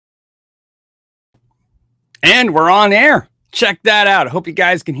And we're on air. Check that out. I hope you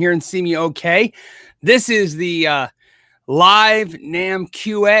guys can hear and see me okay. This is the live NAMM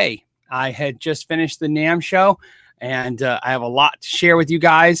QA. I had just finished the NAMM show, and I have a lot to share with you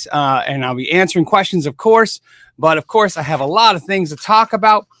guys, and I'll be answering questions, of course. But, of course, I have a lot of things to talk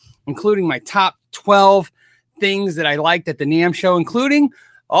about, including my top 12 things that I liked at the NAMM show, including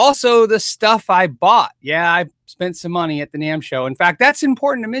also the stuff I bought. Yeah, I spent some money at the NAMM show. In fact, that's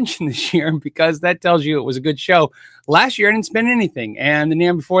important to mention this year because that tells you it was a good show. Last year, I didn't spend anything. And the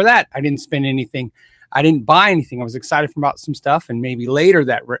NAMM before that, I didn't spend anything. I didn't buy anything. I was excited about some stuff, and maybe later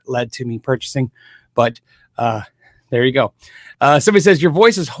that led to me purchasing. But there you go. Somebody says, your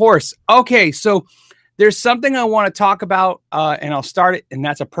voice is hoarse. Okay, so there's something I want to talk about, and I'll start it, and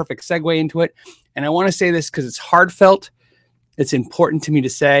that's a perfect segue into it. And I want to say this because it's heartfelt. It's important to me to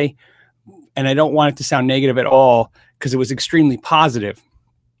say, and I don't want it to sound negative at all because it was extremely positive.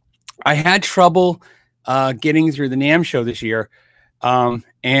 I had trouble getting through the NAMM show this year, but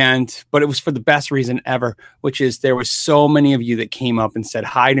it was for the best reason ever, which is there was so many of you that came up and said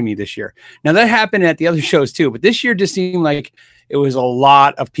hi to me this year. Now, that happened at the other shows too, but this year just seemed like it was a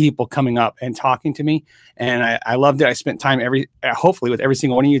lot of people coming up and talking to me, and I loved it. I spent time hopefully with every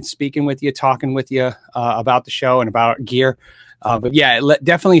single one of you, speaking with you, talking with you about the show and about gear. But yeah, it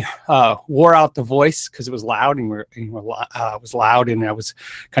definitely wore out the voice because it was loud, and it was loud, and I was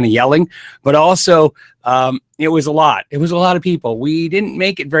kind of yelling. But also, it was a lot. It was a lot of people. We didn't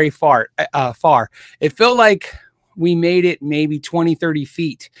make it very far. It felt like we made it maybe 20, 30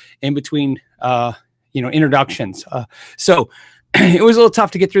 feet in between, introductions. So it was a little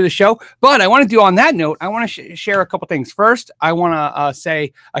tough to get through the show. But I want to do, on that note, I want to share a couple things. First, I want to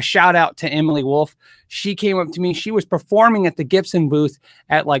say a shout out to Emily Wolf. She came up to me. She was performing at the Gibson booth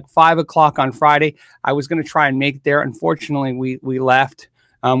at like 5 o'clock on Friday. I was going to try and make it there. Unfortunately, we left.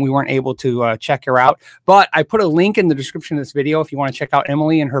 We weren't able to check her out. But I put a link in the description of this video if you want to check out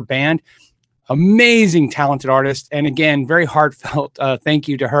Emily and her band. Amazing, talented artist. And again, very heartfelt thank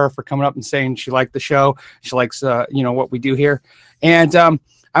you to her for coming up and saying she liked the show. She likes, what we do here. And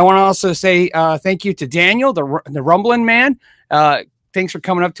I want to also say thank you to Daniel, the Rumbling Man. Thanks for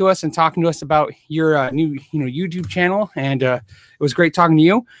coming up to us and talking to us about your new, YouTube channel. And it was great talking to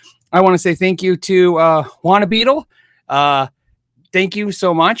you. I want to say thank you to Wanna Beetle. Thank you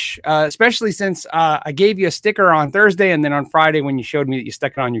so much, especially since I gave you a sticker on Thursday, and then on Friday when you showed me that you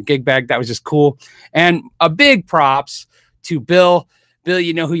stuck it on your gig bag, that was just cool. And a big props to Bill. Bill,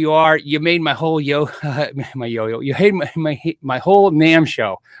 you know who you are. You made my whole You made my whole NAMM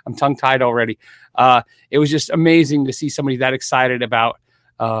show. I'm tongue tied already. It was just amazing to see somebody that excited about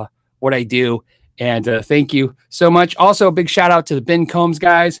what I do. And thank you so much. Also, a big shout out to the Ben Combs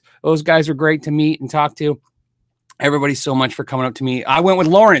guys. Those guys were great to meet and talk to. Everybody so much for coming up to me. I went with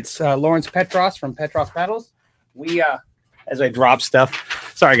Lawrence Petros from Petros Pedals. We, as I drop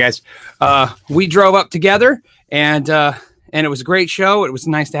stuff, sorry guys, we drove up together, and it was a great show. It was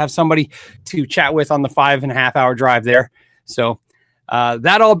nice to have somebody to chat with on the 5.5 hour drive there. So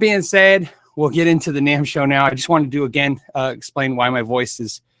that all being said, we'll get into the NAMM show now. I just wanted to explain why my voice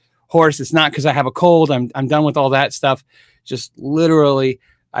is hoarse. It's not because I have a cold. I'm done with all that stuff. Just literally,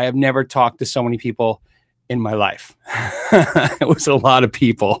 I have never talked to so many people in my life. It was a lot of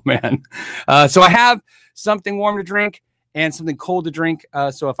people, man. So I have something warm to drink and something cold to drink.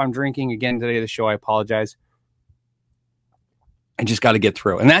 So if I'm drinking again today of the show, I apologize. I just got to get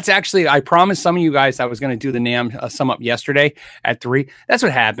through. And that's actually, I promised some of you guys I was going to do the NAMM sum up yesterday at 3. That's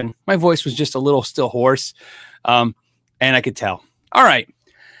what happened. My voice was just a little still hoarse. And I could tell. All right.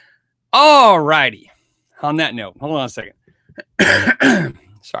 All righty. On that note, hold on a second.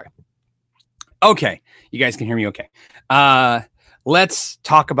 Sorry. Okay. You guys can hear me okay. Let's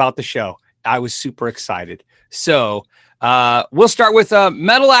talk about the show. I was super excited. So we'll start with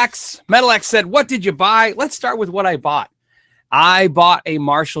Metal Axe. Metal Axe said, what did you buy? Let's start with what I bought. I bought a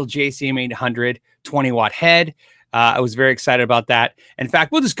Marshall JCM 800 20-watt head. I was very excited about that. In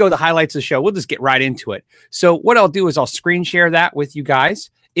fact, we'll just go to the highlights of the show. We'll just get right into it. So what I'll do is I'll screen share that with you guys.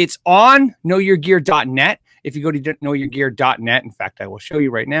 It's on knowyourgear.net. If you go to knowyourgear.net, in fact, I will show you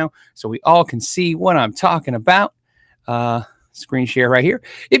right now so we all can see what I'm talking about. Screen share right here.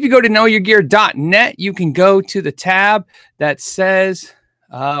 If you go to knowyourgear.net, you can go to the tab that says,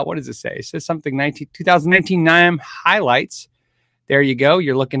 what does it say? It says something 2019 NAMM highlights. There you go.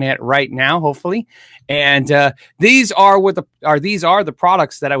 You're looking at right now, hopefully. And these are the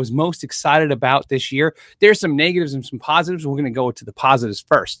products that I was most excited about this year. There's some negatives and some positives. We're going to go to the positives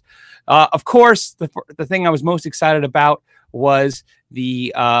first. Of course, the thing I was most excited about was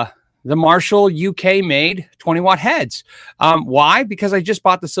the the Marshall UK made 20-watt heads. Why? Because I just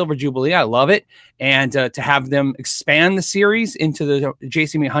bought the Silver Jubilee. I love it. And to have them expand the series into the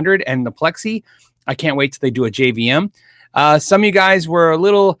JCM800 and the Plexi, I can't wait till they do a JVM. Some of you guys were a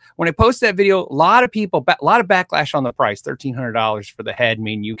little, when I posted that video, a lot of people, a lot of backlash on the price, $1,300 for the head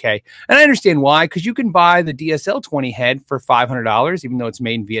made in UK. And I understand why, because you can buy the DSL 20 head for $500, even though it's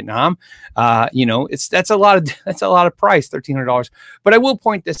made in Vietnam. That's a lot of price, $1,300. But I will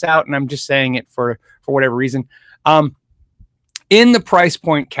point this out, and I'm just saying it for whatever reason. In the price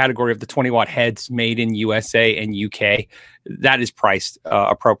point category of the 20-watt heads made in USA and UK, that is priced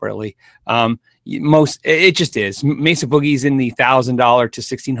appropriately. It just is. Mesa Boogie's in the $1,000 to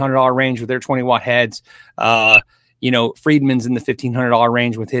 $1,600 range with their 20-watt heads. Friedman's in the $1,500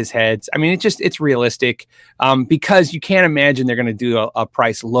 range with his heads. I mean, it's realistic because you can't imagine they're going to do a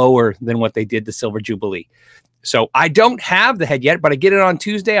price lower than what they did the Silver Jubilee. So I don't have the head yet, but I get it on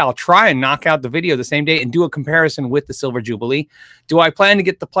Tuesday. I'll try and knock out the video the same day and do a comparison with the Silver Jubilee. Do I plan to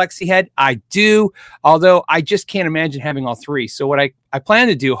get the Plexi head? I do, although I just can't imagine having all three. So what I plan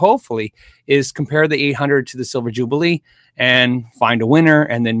to do, hopefully, is compare the 800 to the Silver Jubilee and find a winner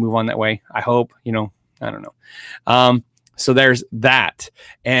and then move on that way. I hope, I don't know. So there's that.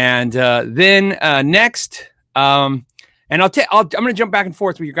 And then next, and I'm going to jump back and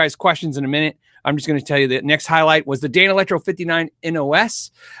forth with your guys' questions in a minute. I'm just going to tell you the next highlight was the Danelectro 59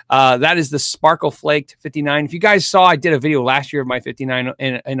 NOS. That is the Sparkle Flaked 59. If you guys saw, I did a video last year of my 59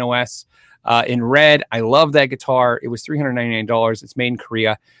 NOS in red. I love that guitar. It was $399. It's made in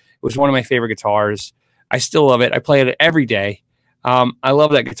Korea. It was one of my favorite guitars. I still love it. I play it every day. I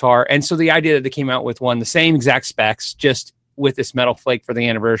love that guitar. And so the idea that they came out with one, the same exact specs, just with this metal flake for the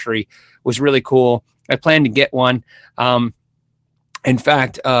anniversary was really cool. I plan to get one. In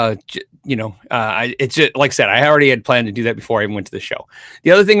fact, it's just, like I said, I already had planned to do that before I even went to the show.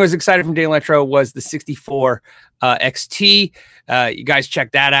 The other thing I was excited from Danelectro was the 64 XT. You guys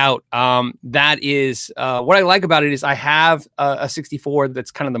check that out. That is what I like about it is I have a 64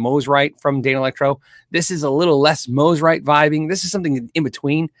 that's kind of the Mosrite from Danelectro. This is a little less Mosrite vibing. This is something in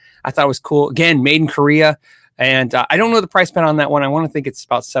between. I thought it was cool. Again, made in Korea. And I don't know the price point on that one. I want to think it's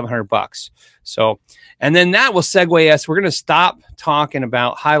about $700. So, and then that will segue us. We're going to stop talking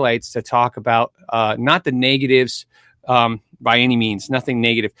about highlights to talk about not the negatives by any means, nothing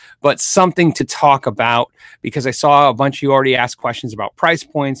negative, but something to talk about because I saw a bunch of you already asked questions about price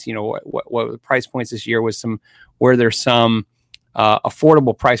points. What the price points this year was where there's some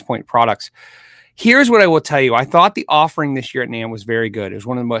affordable price point products. Here's what I will tell you. I thought the offering this year at NAMM was very good. It was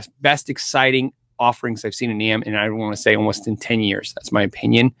one of the best exciting offerings I've seen in NAMM, and I want to say almost in 10 years. That's my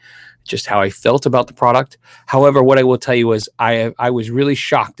opinion, just how I felt about the product. However, what I will tell you is I was really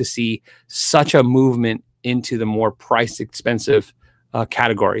shocked to see such a movement into the more price expensive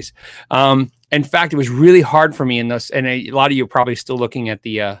categories. In fact, it was really hard for me in this, and a lot of you are probably still looking at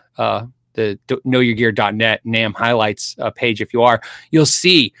the knowyourgear.net NAMM highlights page. If you are, you'll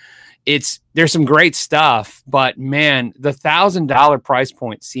see there's some great stuff, but man, the $1,000 price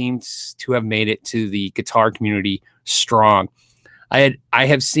point seems to have made it to the guitar community strong. I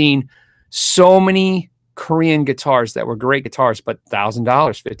have seen so many Korean guitars that were great guitars, but $1,000,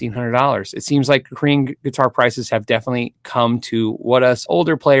 $1,500. It seems like Korean guitar prices have definitely come to what us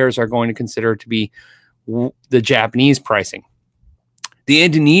older players are going to consider to be the Japanese pricing. The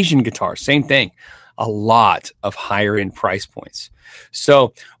Indonesian guitars, same thing. A lot of higher end price points.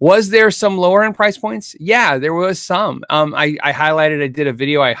 So was there some lower end price points? Yeah, there was some. I did a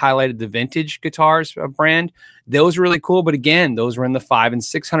video. I highlighted the vintage guitars brand. Those were really cool. But again, those were in the $500 and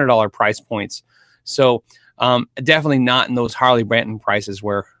 $600 price points. So definitely not in those Harley Branton prices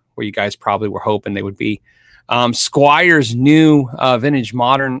where you guys probably were hoping they would be. Squire's new not vintage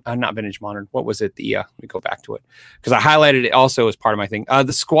modern. What was it? Let me go back to it because I highlighted it also as part of my thing. The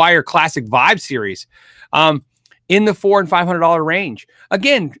Squier Classic Vibe Series in the $400 and $500 range.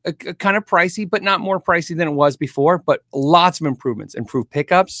 Again, kind of pricey, but not more pricey than it was before. But lots of improvements, improved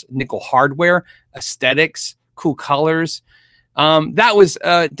pickups, nickel hardware, aesthetics, cool colors. That was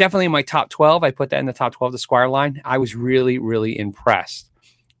definitely in my top 12. I put that in the top 12, the Squier line. I was really, really impressed.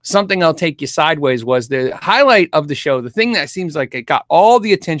 Something I'll take you sideways was the highlight of the show. The thing that seems like it got all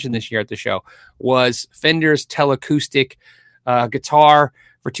the attention this year at the show was Fender's Teleacoustic guitar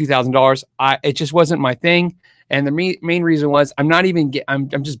for $2,000. It just wasn't my thing. And the main reason was I'm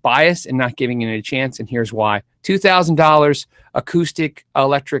just biased and not giving it a chance. And here's why. $2,000 acoustic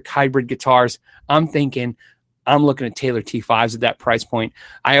electric hybrid guitars. I'm looking at Taylor T5s at that price point.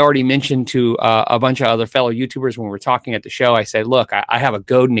 I already mentioned to a bunch of other fellow YouTubers when we were talking at the show, I said, look, I have a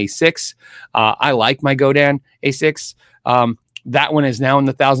Godin A6. I like my Godin A6. That one is now in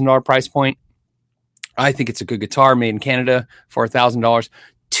the $1,000 price point. I think it's a good guitar made in Canada for $1,000.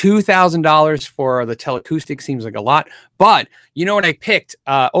 $2,000 for the Teleacoustic seems like a lot, but you know what I picked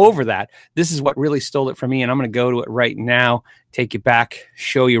over that? This is what really stole it from me, and I'm going to go to it right now, take you back,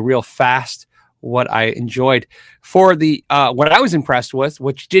 show you real fast what I enjoyed. For the what I was impressed with,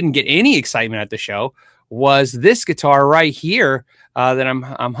 which didn't get any excitement at the show, was this guitar right here that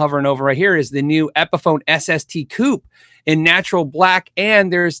I'm hovering over right here, is the new Epiphone SST Coupe in natural black,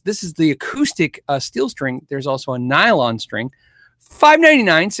 and this is the acoustic steel string. There's also a nylon string.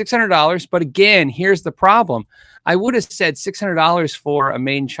 $599, $600. But again, here's the problem. I would have said $600 for a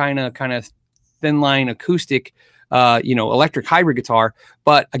made in China kind of thin line acoustic, electric hybrid guitar.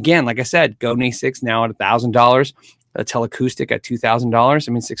 But again, like I said, Godin A6 now at $1,000, a Teleacoustic at $2,000.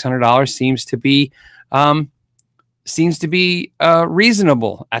 I mean, $600 seems to be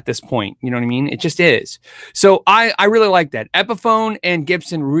reasonable at this point. You know what I mean? It just is. So I really like that. Epiphone and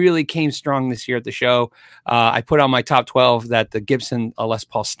Gibson really came strong this year at the show. I put on my top 12 that the Gibson Les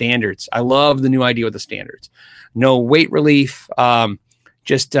Paul standards. I love the new idea with the standards. No weight relief. Taking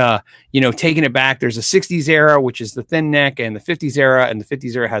it back. There's a 60s era, which is the thin neck, and the 50s era, and the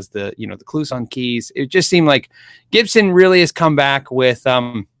 50s era has the Kluson keys. It just seemed like Gibson really has come back with,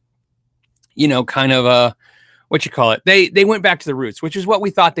 kind of a, what you call it? They went back to the roots, which is what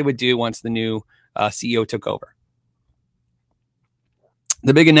we thought they would do once the new CEO took over.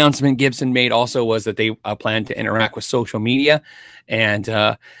 The big announcement Gibson made also was that they plan to interact with social media. And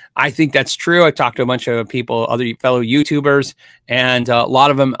I think that's true. I talked to a bunch of people, other fellow YouTubers, and a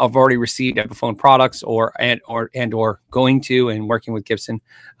lot of them have already received Epiphone products or going to and working with Gibson.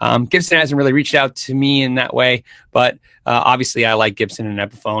 Gibson hasn't really reached out to me in that way, but obviously I like Gibson and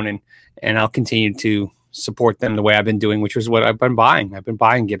Epiphone, and I'll continue to support them the way I've been doing, which is what I've been buying. I've been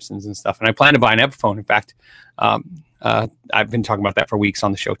buying Gibsons and stuff, and I plan to buy an Epiphone. In fact, I've been talking about that for weeks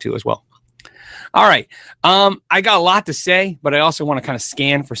on the show too as well. All right. I got a lot to say, but I also want to kind of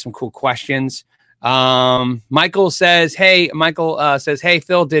scan for some cool questions. Michael says, hey,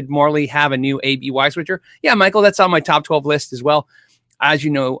 Phil, did Morley have a new ABY switcher? Yeah, Michael, that's on my top 12 list as well. As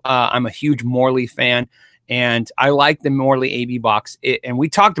you know, I'm a huge Morley fan, and I like the Morley AB box. And we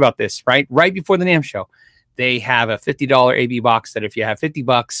talked about this, right before the NAMM show. They have a $50 AB box that if you have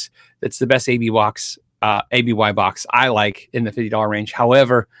 $50, that's the best ABY box I like in the $50 range.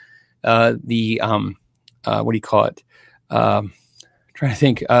 However, what do you call it? Trying to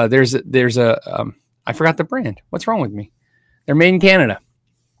think. There's a I forgot the brand. What's wrong with me? They're made in Canada.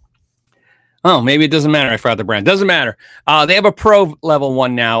 Oh, maybe it doesn't matter. I forgot the brand. Doesn't matter. They have a Pro level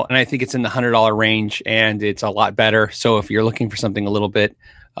one now, and I think it's in the $100 range, and it's a lot better. So if you're looking for something a little bit,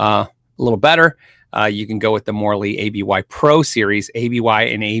 better, you can go with the Morley ABY Pro series,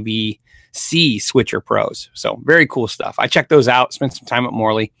 ABY and ABC switcher pros. So very cool stuff. I checked those out. Spent some time at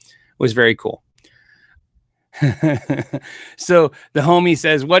Morley. It was very cool. So the homie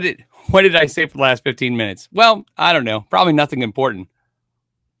says, what did I say for the last 15 minutes? Well, I don't know. Probably nothing important.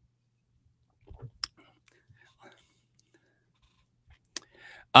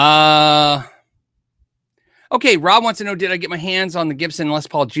 Okay, Rob wants to know, did I get my hands on the Gibson Les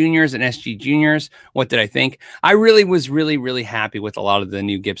Paul Juniors and SG Juniors? What did I think? I really was really happy with a lot of the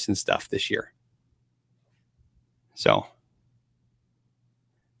new Gibson stuff this year. So,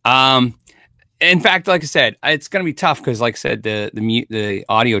 in fact, like I said, it's going to be tough because, like I said, the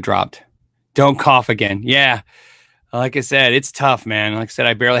audio dropped. Don't cough again. Yeah, like I said, it's tough, man. Like I said,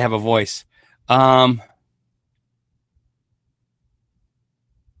 I barely have a voice.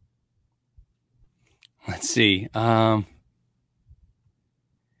 Let's see. Hold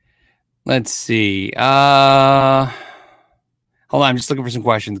on. I'm just looking for some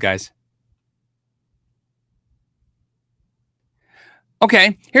questions, guys.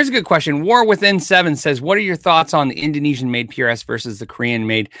 Okay, here's a good question. War Within 7 says, what are your thoughts on the Indonesian-made PRS versus the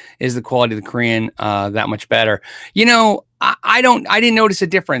Korean-made? Is the quality of the Korean that much better? You know, I didn't notice a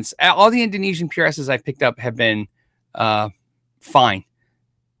difference. All the Indonesian PRSs I've picked up have been fine.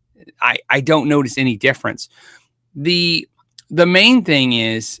 I don't notice any difference. The main thing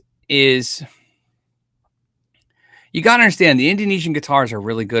is you got to understand the Indonesian guitars are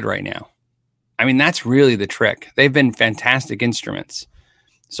really good right now. I mean, that's really the trick. They've been fantastic instruments.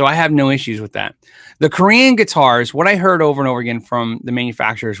 So I have no issues with that. The Korean guitars, what I heard over and over again from the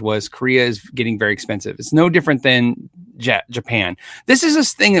manufacturers was Korea is getting very expensive. It's no different than Japan. This is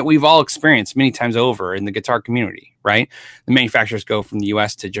this thing that we've all experienced many times over in the guitar community, right? The manufacturers go from the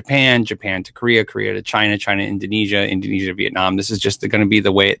US to Japan, Japan to Korea, Korea to China, China, Indonesia, Indonesia to Vietnam. This is just going to be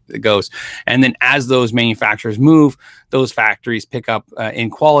the way it goes. And then as those manufacturers move, those factories pick up in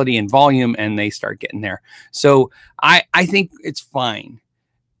quality and volume, and they start getting there. So I think it's fine.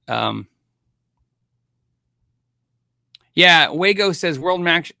 Yeah, Wago says World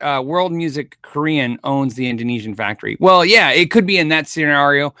Music Korean owns the Indonesian factory. Well, yeah, it could be in that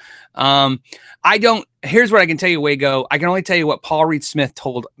scenario. Here's what I can tell you, Wago. I can only tell you what Paul Reed Smith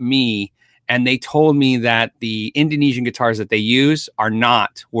told me, and they told me that the Indonesian guitars that they use are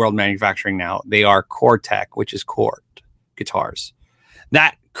not World Manufacturing now. They are Cortec, which is Cort guitars.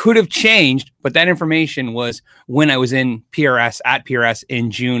 That could have changed, but that information was when I was in PRS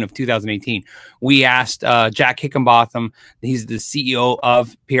in June of 2018. We asked Jack Hickenbotham, he's the CEO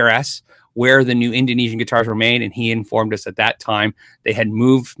of PRS, where the new Indonesian guitars were made, and he informed us at that time they had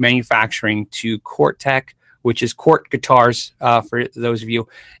moved manufacturing to Cortec, which is Cort guitars for those of you.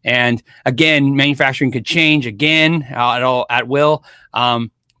 And again, manufacturing could change again at will.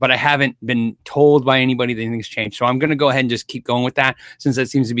 But I haven't been told by anybody that anything's changed. So I'm going to go ahead and just keep going with that, since that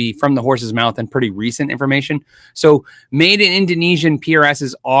seems to be from the horse's mouth and pretty recent information. So made in Indonesian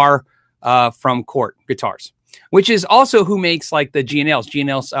PRSs are from Cort guitars, which is also who makes like the GNLs.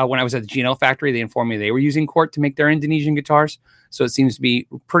 GNLs, when I was at the GNL factory, they informed me they were using Cort to make their Indonesian guitars. So it seems to be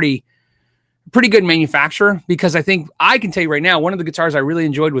pretty good manufacturer, because I think I can tell you right now, one of the guitars I really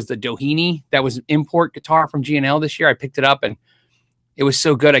enjoyed was the Doheny. That was an import guitar from GNL this year. I picked it up and it was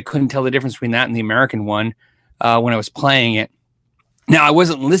so good I couldn't tell the difference between that and the American one when I was playing it. Now, I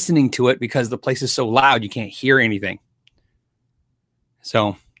wasn't listening to it because the place is so loud you can't hear anything.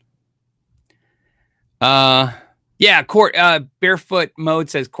 So, yeah, Cort, Barefoot Mode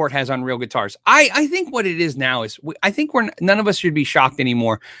says Cort has Unreal guitars. I think what it is now is I think none of us should be shocked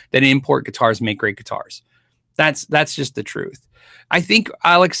anymore that import guitars make great guitars. That's just the truth. I think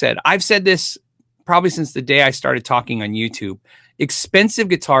Alex said, I've said this probably since the day I started talking on YouTube. Expensive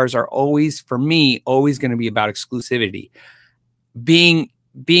guitars are always, for me, always going to be about exclusivity. Being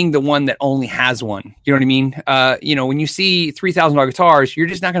the one that only has one. You know what I mean? When you see $3,000 guitars, you're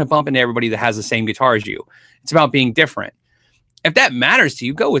just not going to bump into everybody that has the same guitar as you. It's about being different. If that matters to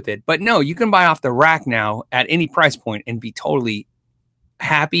you, go with it. But no, you can buy off the rack now at any price point and be totally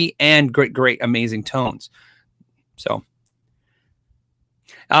happy and great, amazing tones. So,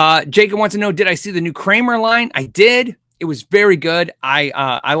 Jacob wants to know, did I see the new Kramer line? I did. It was very good.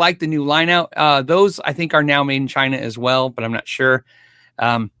 I like the new line out. Those I think are now made in China as well, but I'm not sure.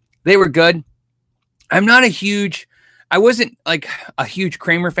 They were good. I wasn't like a huge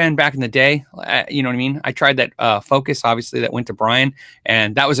Kramer fan back in the day. You know what I mean? I tried that Focus, obviously, that went to Brian,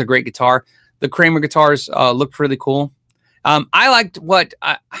 and that was a great guitar. The Kramer guitars looked really cool. I liked what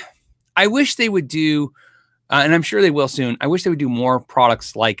I wish they would do. And I'm sure they will soon. I wish they would do more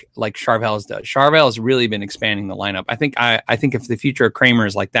products like Charvel's does. Charvel has really been expanding the lineup. I think if the future of Kramer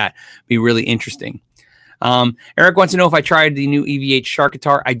is like that, it'd be really interesting. Eric wants to know if I tried the new EVH Shark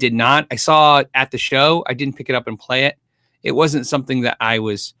guitar. I did not. I saw it at the show. I didn't pick it up and play it. It wasn't something that I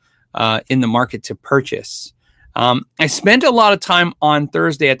was in the market to purchase. I spent a lot of time on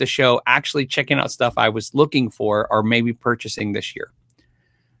Thursday at the show actually checking out stuff I was looking for or maybe purchasing this year.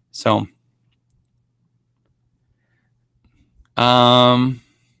 So... all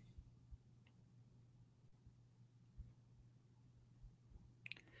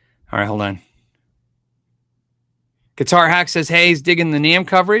right, hold on. Guitar Hack says, hey, he's digging the NAMM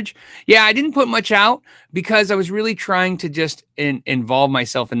coverage. Yeah, I didn't put much out because I was really trying to just involve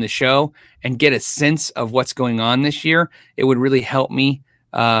myself in the show and get a sense of what's going on this year. It would really help me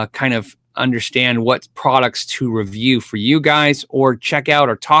kind of understand what products to review for you guys or check out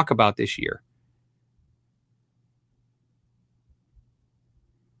or talk about this year.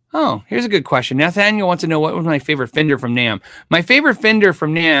 Oh, here's a good question. Nathaniel wants to know what was my favorite Fender from NAMM. My favorite Fender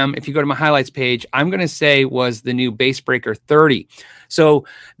from NAMM, if you go to my highlights page, I'm going to say was the new Bassbreaker 30. So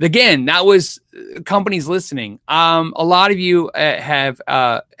again, that was companies listening. A lot of you have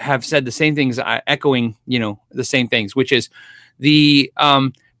said the same things, echoing, the same things, which is the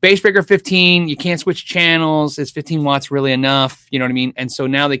Bassbreaker 15. You can't switch channels. Is 15 watts really enough? You know what I mean? And so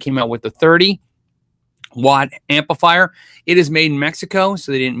now they came out with the 30 watt amplifier. It is made in Mexico,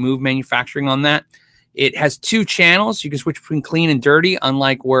 so they didn't move manufacturing on that. It has 2 channels. You can switch between clean and dirty,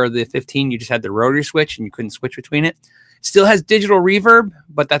 unlike where the 15, you just had the rotary switch and you couldn't switch between it. Still has digital reverb,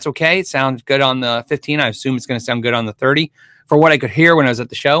 but that's okay. It sounds good on the 15. I assume it's going to sound good on the 30 for what I could hear when I was at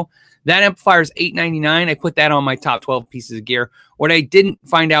the show. That amplifier is $899. I put that on my top 12 pieces of gear. What I didn't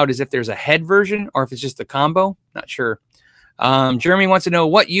find out is if there's a head version or if it's just a combo. Not sure. Jeremy wants to know,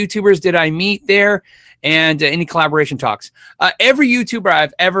 what YouTubers did I meet there, and any collaboration talks. Every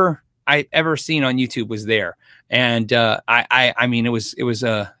YouTuber I've ever seen on YouTube was there, and I mean, it was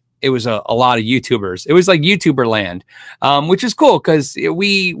a lot of YouTubers. It was like YouTuber land, which is cool because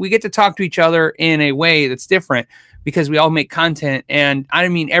we get to talk to each other in a way that's different because we all make content. And I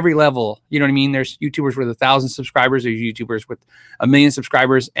mean, every level, you know what I mean? There's YouTubers with 1,000 subscribers, there's YouTubers with 1 million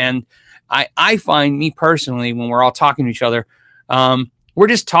subscribers. And I find, me personally, when we're all talking to each other, we're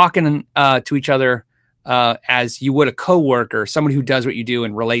just talking to each other as you would a coworker, somebody who does what you do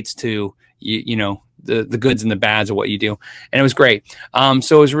and relates to you know, the goods and the bads of what you do. And it was great.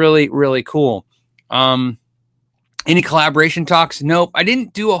 So it was really, really cool. Any collaboration talks? Nope. I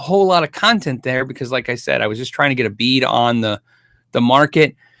didn't do a whole lot of content there because, like I said, I was just trying to get a bead on the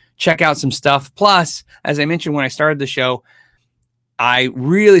market, check out some stuff. Plus, as I mentioned when I started the show, I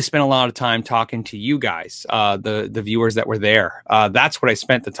really spent a lot of time talking to you guys, the viewers that were there. That's what I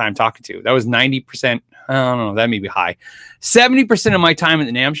spent the time talking to. That was 90%. I don't know. That may be high. 70% of my time at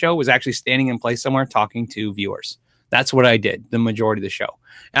the NAMM show was actually standing in place somewhere talking to viewers. That's what I did the majority of the show,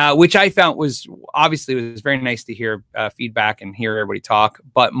 which I found was very nice to hear feedback and hear everybody talk.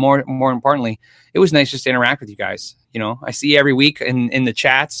 But more importantly, it was nice just to interact with you guys. You know, I see you every week in the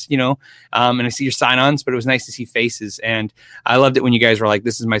chats, you know, and I see your sign-ons, but it was nice to see faces. And I loved it when you guys were like,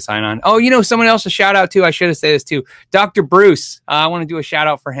 this is my sign-on. Oh, you know, someone else to shout out to. I should have said this too. Dr. Bruce. I want to do a shout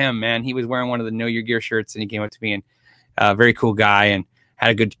out for him, man. He was wearing one of the Know Your Gear shirts and he came up to me, and very cool guy, and had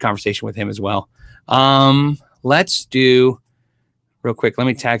a good conversation with him as well. Let's do real quick. Let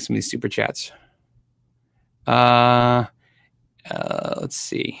me tag some of these super chats. Let's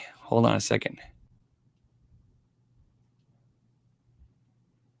see. Hold on a second.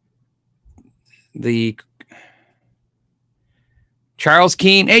 The Charles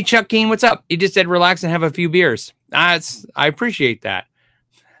Keene. Hey, Chuck Keene, what's up? He just said relax and have a few beers. I appreciate that.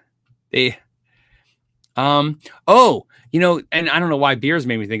 You know, and I don't know why beers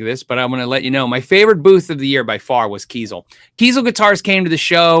made me think of this, but I'm going to let you know. My favorite booth of the year by far was Kiesel. Kiesel Guitars came to the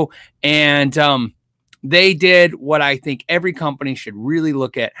show, and they did what I think every company should really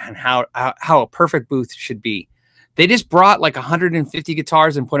look at, and how a perfect booth should be. They just brought like 150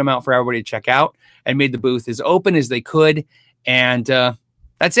 guitars and put them out for everybody to check out, and made the booth as open as they could. And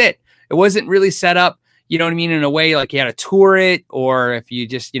that's it. It wasn't really set up, you know what I mean, in a way like you had to tour it, or if you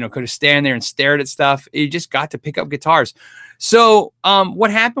just, you know, could have stand there and stared at stuff. You just got to pick up guitars. So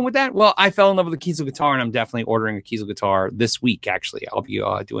what happened with that? Well, I fell in love with the Kiesel guitar, and I'm definitely ordering a Kiesel guitar this week, actually. I'll be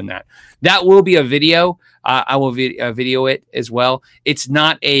doing that. That will be a video. I will video it as well. It's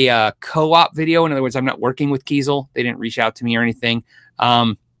not a co-op video. In other words, I'm not working with Kiesel. They didn't reach out to me or anything.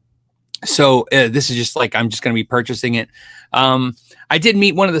 So this is just like, I'm just going to be purchasing it. I did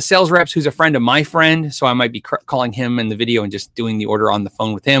meet one of the sales reps who's a friend of my friend, so I might be calling him in the video and just doing the order on the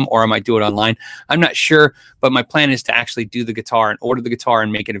phone with him, or I might do it online. I'm not sure, but my plan is to actually do the guitar and order the guitar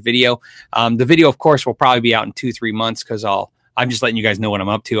and make it a video. The video, of course, will probably be out in 2-3 months because I'm just letting you guys know what I'm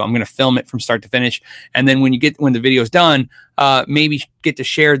up to. I'm going to film it from start to finish, and then when the video's done, maybe get to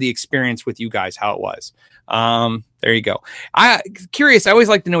share the experience with you guys, how it was. There you go. Curious. I always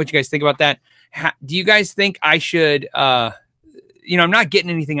like to know what you guys think about that. Do you guys think I should, you know, I'm not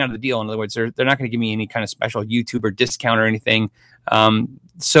getting anything out of the deal. In other words, they're not going to give me any kind of special YouTuber discount or anything.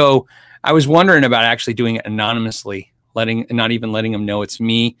 So I was wondering about actually doing it anonymously, not even letting them know it's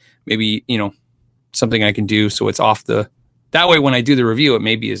me. Maybe, you know, something I can do so it's off that way when I do the review, it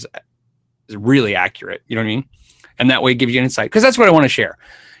maybe is really accurate. You know what I mean? And that way it gives you an insight, because that's what I want to share.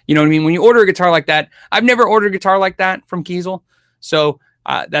 You know what I mean? When you order a guitar like that, I've never ordered a guitar like that from Kiesel. So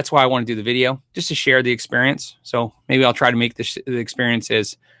that's why I want to do the video, just to share the experience. So maybe I'll try to make the experience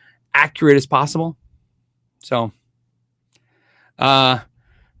as accurate as possible. So,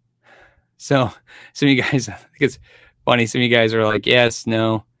 some of you guys, I think it's funny. Some of you guys are like, yes,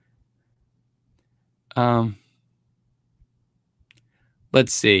 no.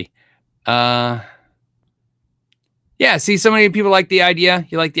 Let's see. Yeah, see, so many people like the idea.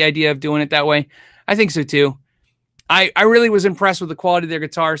 You like the idea of doing it that way? I think so too. I really was impressed with the quality of their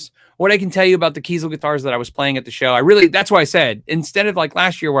guitars. What I can tell you about the Kiesel guitars that I was playing at the show, that's why I said, instead of like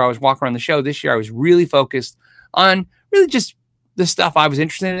last year where I was walking around the show, this year I was really focused on really just the stuff I was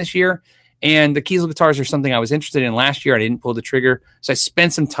interested in this year. And the Kiesel guitars are something I was interested in last year. I didn't pull the trigger. So I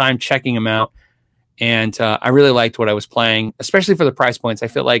spent some time checking them out. And I really liked what I was playing, especially for the price points. I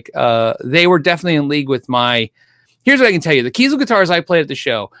feel like they were definitely in league with my here's what I can tell you. The Kiesel guitars I played at the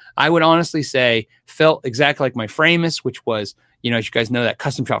show, I would honestly say felt exactly like my Framus, which was, as you guys know, that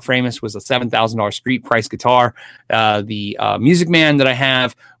custom shop Framus was a $7,000 street price guitar. The Music Man that I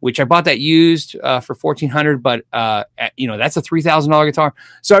have, which I bought that used for $1,400, but that's a $3,000 guitar.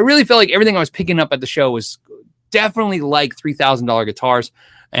 So I really felt like everything I was picking up at the show was definitely like $3,000 guitars.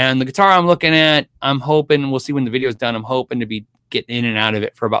 And the guitar I'm looking at, I'm hoping, we'll see when the video is done, I'm hoping to be getting in and out of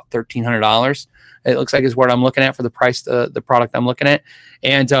it for about $1,300. It looks like is what I'm looking at for the price, the product I'm looking at.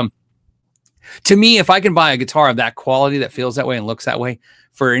 And to me, if I can buy a guitar of that quality that feels that way and looks that way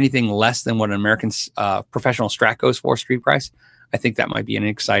for anything less than what an American professional Strat goes for street price, I think that might be an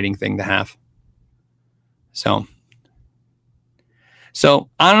exciting thing to have. So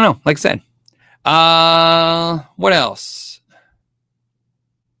I don't know. Like I said, what else?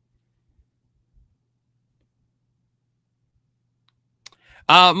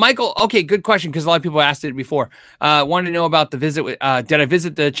 Michael, okay, good question, because a lot of people asked it before. Wanted to know about the visit. Did I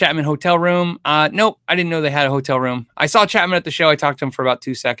visit the Chapman hotel room? Nope, I didn't know they had a hotel room. I saw Chapman at the show. I talked to him for about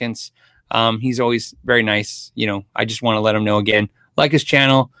 2 seconds. He's always very nice. I just want to let him know again, like his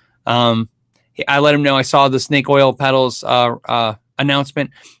channel. I let him know I saw the snake oil pedals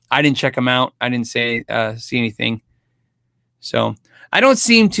announcement. I didn't check them out. I didn't see anything. So I don't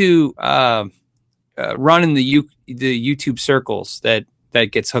seem to run in the YouTube circles that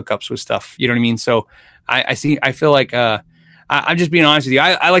gets hookups with stuff. You know what I mean? So I feel like I'm just being honest with you.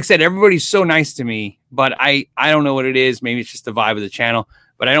 I like I said, everybody's so nice to me, but I don't know what it is. Maybe it's just the vibe of the channel,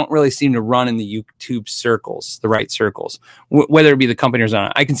 but I don't really seem to run in the YouTube circles, the right circles, whether it be the company or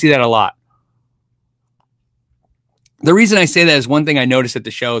not. I can see that a lot. The reason I say that is one thing I noticed at the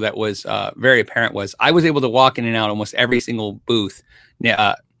show that was very apparent was I was able to walk in and out almost every single booth,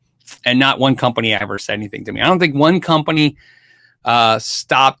 and not one company ever said anything to me. I don't think one company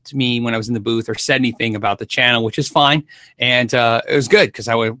stopped me when I was in the booth or said anything about the channel, which is fine. And it was good because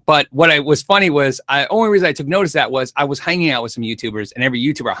but what was funny was only reason I took notice of that was I was hanging out with some YouTubers, and every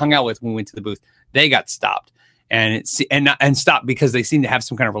YouTuber I hung out with when we went to the booth, they got stopped and stopped because they seem to have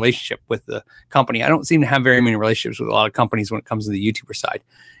some kind of relationship with the company. I don't seem to have very many relationships with a lot of companies when it comes to the YouTuber side.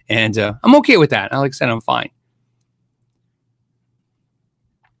 And I'm okay with that. Like I said, I'm fine.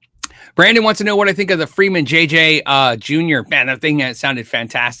 Brandon wants to know what I think of the Freeman JJ Jr. Man, that thing sounded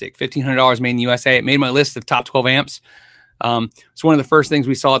fantastic. $1,500 made in the USA. It made my list of top 12 amps. It's one of the first things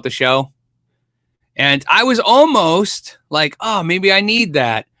we saw at the show. And I was almost like, oh, maybe I need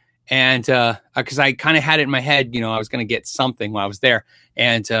that. And because I kind of had it in my head, I was going to get something while I was there.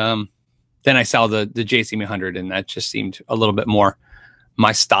 And then I saw the JCM100, and that just seemed a little bit more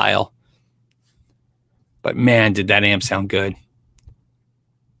my style. But man, did that amp sound good.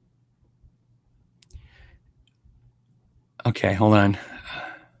 Okay, hold on.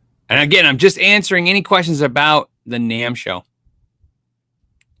 And again, I'm just answering any questions about the NAMM show.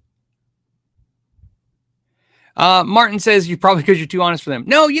 Martin says you probably because you're too honest for them.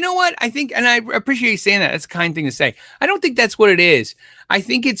 No, you know what? I think, and I appreciate you saying that. That's a kind thing to say. I don't think that's what it is. I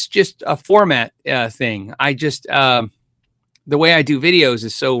think it's just a format thing. I just, the way I do videos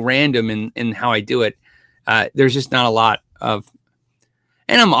is so random in how I do it. There's just not a lot of,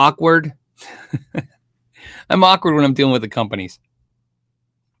 and I'm awkward. I'm awkward when I'm dealing with the companies.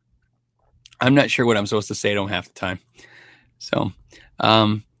 I'm not sure what I'm supposed to say to them half the time. So,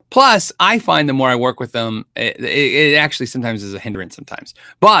 plus, I find the more I work with them, it actually sometimes is a hindrance sometimes.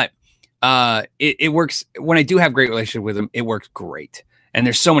 But it works. When I do have great relationship with them, it works great. And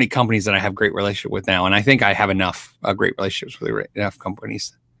there's so many companies that I have great relationship with now. And I think I have enough great relationships with enough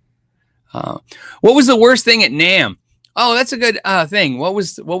companies. What was the worst thing at NAMM? Oh, that's a good thing. What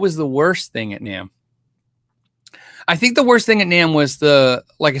was the worst thing at NAMM? I think the worst thing at NAMM was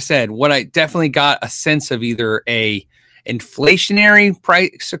like I said, what I definitely got a sense of either a inflationary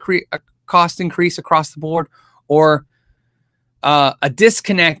price cost increase across the board, or a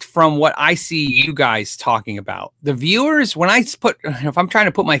disconnect from what I see you guys talking about. The viewers, if I'm trying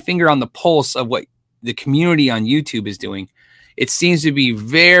to put my finger on the pulse of what the community on YouTube is doing, it seems to be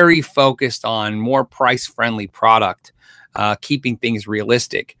very focused on more price-friendly product, keeping things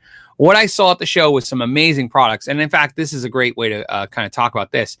realistic. What I saw at the show was some amazing products. And in fact, this is a great way to kind of talk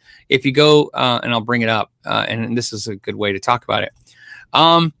about this. If you go, and I'll bring it up, and this is a good way to talk about it.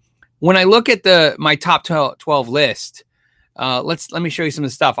 When I look at my top 12 list, let me show you some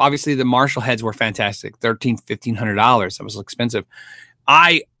of the stuff. Obviously, the Marshall heads were fantastic. $1,500. That was expensive.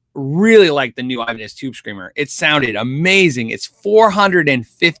 I really like the new Ibanez Tube Screamer. It sounded amazing. It's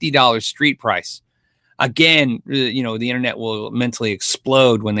 $450 street price. Again, the internet will mentally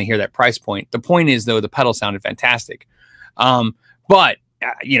explode when they hear that price point. The point is, though, the pedal sounded fantastic. But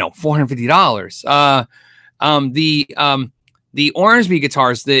 $450. The Ormsby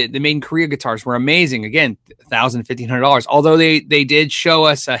guitars, the made in Korea guitars, were amazing. Again, $1,000, $1,500. Although they did show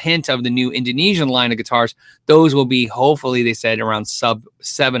us a hint of the new Indonesian line of guitars, those will be, hopefully, they said around sub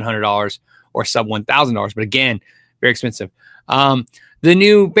 $700 or sub $1,000. But again, very expensive. The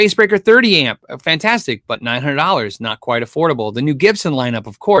new Bassbreaker 30 amp, fantastic, but $900, not quite affordable. The new Gibson lineup,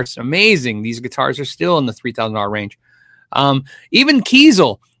 of course, amazing. These guitars are still in the $3,000 range. Even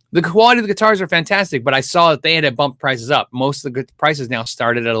Kiesel. The quality of the guitars are fantastic, but I saw that they had to bump prices up. Most of the prices now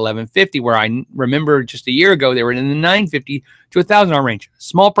started at $1,150, where I remember just a year ago they were in the $950 to $1,000 range.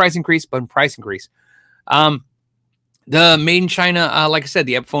 Small price increase, but price increase. The made in China, like I said,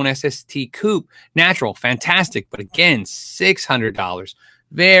 the Epiphone SST Coupe Natural, fantastic, but again, $600,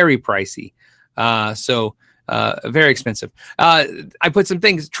 very pricey. Very expensive. I put some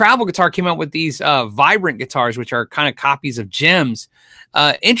things. Travel Guitar came out with these Vibrant guitars, which are kind of copies of Gems.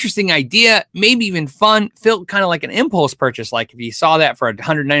 Interesting idea, maybe even fun. Felt kind of like an impulse purchase. Like if you saw that for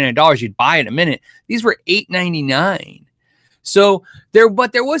 $199, you'd buy it in a minute. These were $899. So there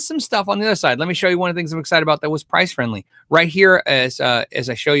was some stuff on the other side. Let me show you one of the things I'm excited about that was price friendly. Right here, as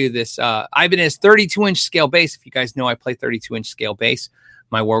I show you this, Ibanez 32-inch scale bass. If you guys know, I play 32-inch scale bass.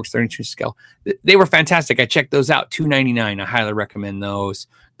 My Warwick's 32 scale. They were fantastic. I checked those out. $299. I highly recommend those.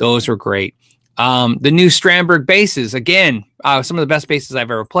 Those were great. The new Strandberg basses, again, some of the best basses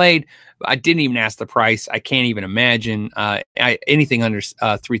I've ever played. I didn't even ask the price. I can't even imagine anything under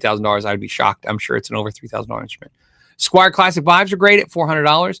 $3,000. I would be shocked. I'm sure it's an over $3,000 instrument. Squier Classic Vibes are great at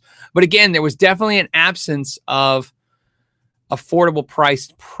 $400. But again, there was definitely an absence of affordable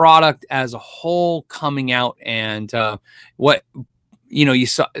priced product as a whole coming out. And you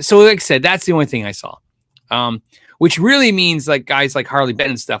saw. So like I said, that's the only thing I saw. Which really means like guys like Harley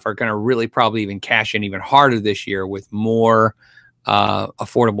Benton and stuff are going to really probably even cash in even harder this year with more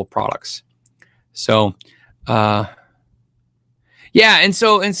affordable products. So, yeah. And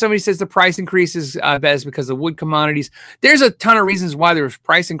somebody says the price increases is because of wood commodities. There's a ton of reasons why there was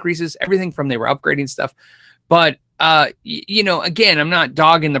price increases, everything from they were upgrading stuff. But, again, I'm not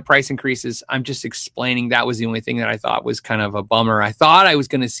dogging the price increases. I'm just explaining that was the only thing that I thought was kind of a bummer. I thought I was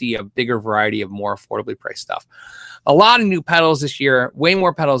going to see a bigger variety of more affordably priced stuff. A lot of new pedals this year, way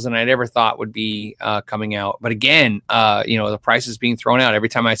more pedals than I'd ever thought would be coming out. But again, the prices being thrown out. Every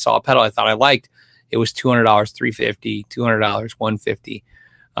time I saw a pedal I thought I liked, it was $200, $350, $200,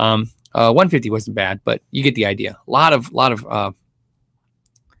 $150. $150 wasn't bad, but you get the idea. A lot of.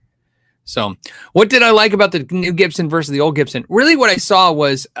 So what did I like about the new Gibson versus the old Gibson? Really what I saw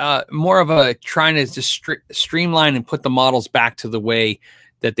was more of a trying to just streamline and put the models back to the way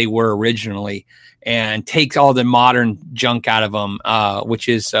that they were originally and take all the modern junk out of them, which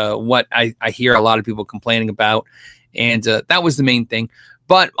is what I hear a lot of people complaining about. And that was the main thing.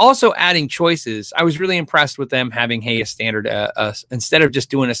 But also adding choices. I was really impressed with them having, a standard, instead of just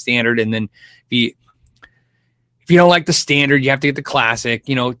doing a standard and then if you don't like the standard, you have to get the classic.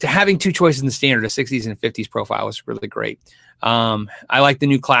 To having two choices in the standard, a 60s and 50s profile was really great. I liked the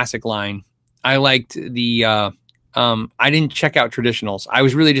new classic line. I liked the. I didn't check out traditionals. I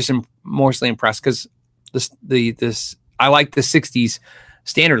was really just mostly impressed because I liked the 60s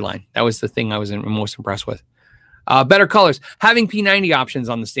standard line. That was the thing I was most impressed with. Better colors. Having P90 options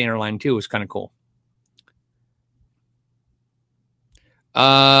on the standard line too was kind of cool.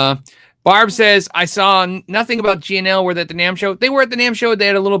 Barb says, I saw nothing about G&L. Were they at the NAMM show? They were at the NAMM show. They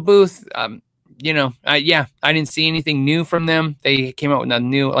had a little booth. I didn't see anything new from them. They came out with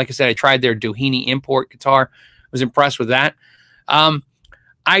nothing new. Like I said, I tried their Doheny import guitar. Was impressed with that. I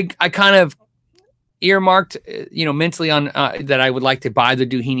kind of earmarked, mentally on that I would like to buy the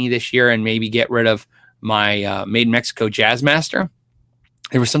Doheny this year and maybe get rid of my Made in Mexico Jazzmaster.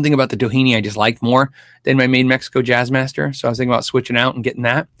 There was something about the Doheny I just liked more than my Made in Mexico Jazzmaster. So I was thinking about switching out and getting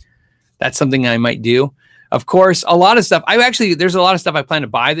that. That's something I might do. Of course, a lot of stuff. There's a lot of stuff I plan to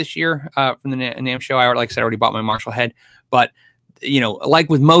buy this year from the NAMM show. Like I said, I already bought my Marshall head. But,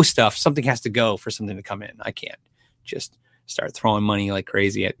 like with most stuff, something has to go for something to come in. I can't just start throwing money like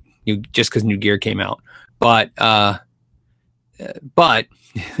crazy at just because new gear came out. But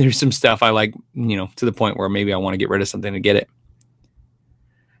there's some stuff I like, to the point where maybe I want to get rid of something to get it.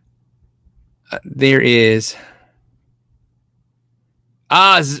 There is...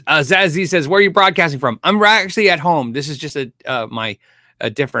 Zazzy says, where are you broadcasting from? I'm actually at home. This is just a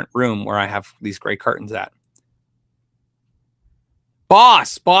different room where I have these gray curtains at.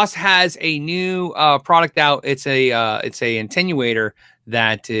 Boss has a new product out. It's a attenuator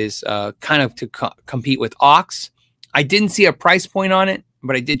that is kind of to compete with aux. I didn't see a price point on it,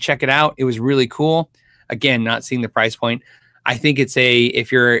 but I did check it out. It was really cool. Again, not seeing the price point. I think it's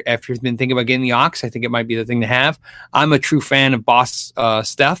if you've been thinking about getting the aux, I think it might be the thing to have. I'm a true fan of Boss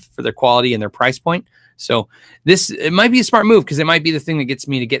stuff for their quality and their price point. So it might be a smart move because it might be the thing that gets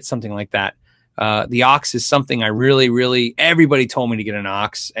me to get something like that. The aux is something I really, everybody told me to get an aux,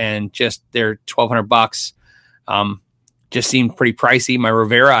 and just they're $1,200. Just seemed pretty pricey. My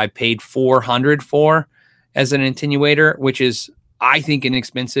Rivera I paid $400 for as an attenuator, which is, I think, an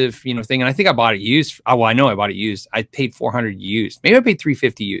expensive, thing. And I think I bought it used. Oh, well, I know I bought it used. I paid $400 used. Maybe I paid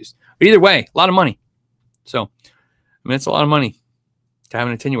 $350 used. But either way, a lot of money. So, it's a lot of money to have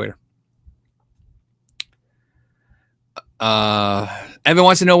an attenuator. Evan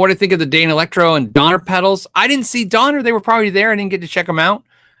wants to know what I think of the Dane Electro and Donner pedals. I didn't see Donner. They were probably there. I didn't get to check them out.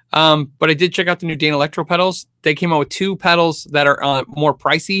 But I did check out the new Dane Electro pedals. They came out with 2 pedals that are more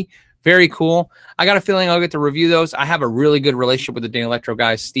pricey. Very cool. I got a feeling I'll get to review those. I have a really good relationship with the Dane Electro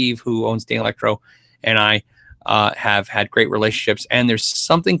guys. Steve, who owns Dane Electro, and I have had great relationships. And there's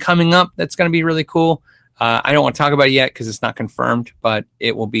something coming up that's going to be really cool. I don't want to talk about it yet because it's not confirmed, but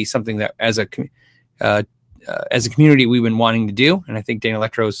it will be something that as a community we've been wanting to do. And I think Dane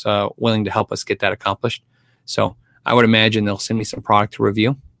Electro is willing to help us get that accomplished. So I would imagine they'll send me some product to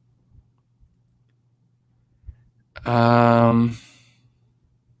review. The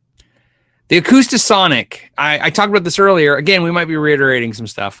Acoustasonic. I talked about this earlier. Again, we might be reiterating some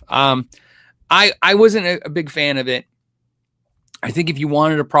stuff. I wasn't a big fan of it. I think if you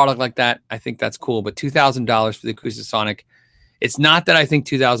wanted a product like that, I think that's cool. But $2,000 for the Acoustasonic, it's not that I think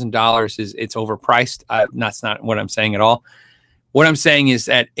 $2,000 it's overpriced. That's not what I'm saying at all. What I'm saying is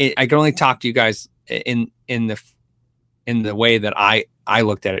that I can only talk to you guys in the way that I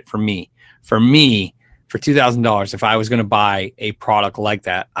looked at it. For me, for $2,000, if I was going to buy a product like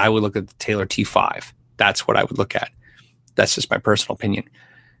that, I would look at the Taylor T5. That's what I would look at. That's just my personal opinion.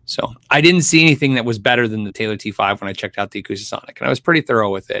 So I didn't see anything that was better than the Taylor T5 when I checked out the Acoustasonic, and I was pretty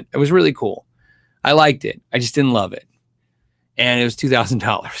thorough with it. It was really cool. I liked it. I just didn't love it. And it was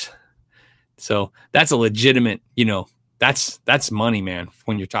 $2,000. So that's a legitimate, that's money, man,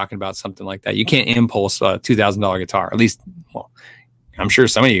 when you're talking about something like that. You can't impulse a $2,000 guitar. At least, well, I'm sure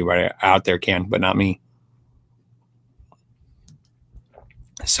some of you out there can, but not me.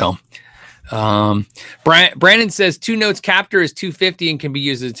 So, Brandon says 2 notes captor is $250 and can be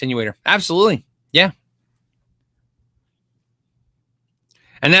used as an attenuator. Absolutely. Yeah.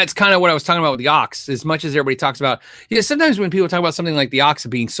 And that's kind of what I was talking about with the aux. As much as everybody talks about, sometimes when people talk about something like the aux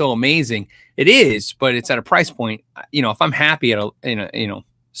being so amazing, it is, but it's at a price point. If I'm happy at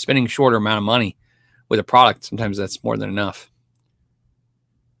spending a shorter amount of money with a product, sometimes that's more than enough.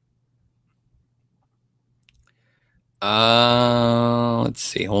 Let's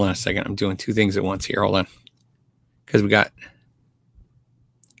see. Hold on a second. I'm doing 2 things at once here. Hold on. Because we got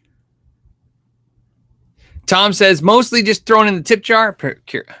Tom says, mostly just thrown in the tip jar.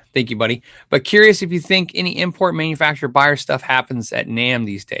 Thank you, buddy. But curious if you think any import manufacturer buyer stuff happens at NAMM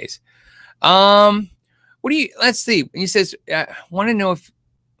these days. Let's see. He says, want to know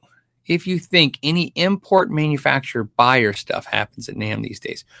if you think any import manufacturer buyer stuff happens at NAMM these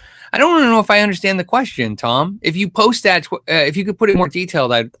days. I don't know if I understand the question, Tom. If you post that, if you could put it more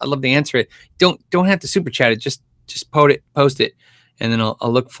detailed, I'd love to answer it. Don't have to super chat it. Just post it, and then I'll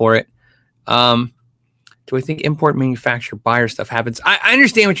look for it. Do I think import manufacturer buyer stuff happens? I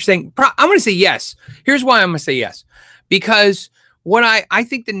understand what you're saying. I'm going to say yes. Here's why I'm going to say yes. Because what I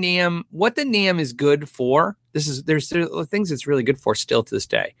think the NAMM is good for, there's things it's really good for still to this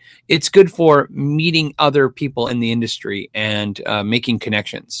day. It's good for meeting other people in the industry and making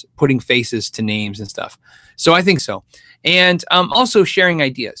connections, putting faces to names and stuff. So I think so. And also sharing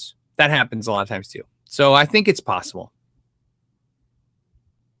ideas. That happens a lot of times too. So I think it's possible.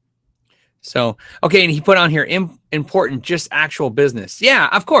 So, okay, and he put on here, important, just actual business. Yeah,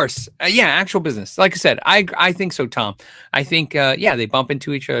 of course. Actual business. Like I said, I think so, Tom. I think, they bump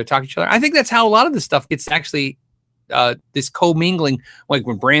into each other, talk to each other. I think that's how a lot of this stuff gets actually, this co-mingling, like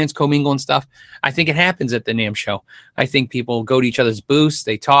when brands co-mingle and stuff. I think it happens at the NAMM show. I think people go to each other's booths,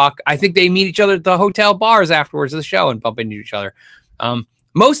 they talk. I think they meet each other at the hotel bars afterwards of the show and bump into each other.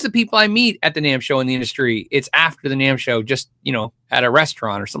 Most of the people I meet at the NAMM show in the industry, it's after the NAMM show, just, at a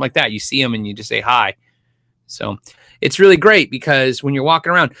restaurant or something like that. You see them and you just say hi. So it's really great because when you're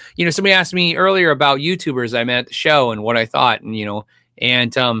walking around, somebody asked me earlier about YouTubers I met at the show and what I thought,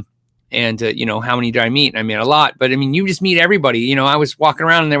 and, how many did I meet? I mean, a lot, but I mean, you just meet everybody. I was walking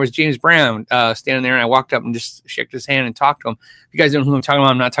around and there was James Brown standing there, and I walked up and just shook his hand and talked to him. If you guys don't know who I'm talking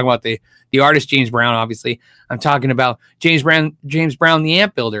about, I'm not talking about the artist James Brown, obviously. I'm talking about James Brown, the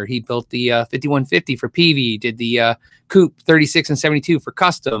amp builder. He built the 5150 for Peavey, did the Coupe 36 and 72 for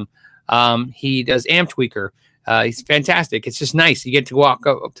custom. He does Amp Tweaker. He's fantastic. It's just nice. You get to walk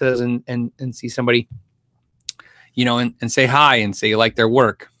up to those and see somebody, and say hi and say you like their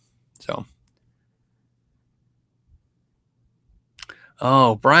work. So,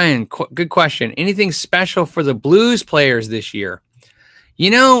 Brian, good question. Anything special for the blues players this year?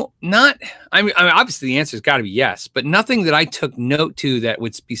 Not. I mean, obviously the answer has got to be yes, but nothing that I took note to that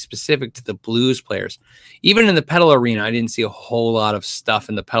would be specific to the blues players. Even in the pedal arena, I didn't see a whole lot of stuff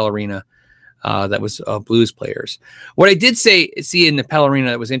in the pedal arena that was blues players. What I did see in the pedal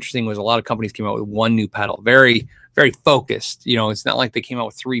arena that was interesting was a lot of companies came out with one new pedal, very, very focused. It's not like they came out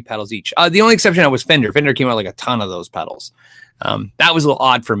with 3 pedals each. The only exception was Fender. Fender came out like a ton of those pedals. That was a little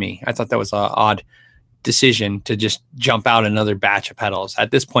odd for me. I thought that was an odd decision to just jump out another batch of pedals. At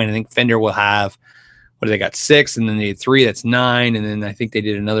this point, I think Fender will have, what do they got, 6, and then they did 3, that's 9, and then I think they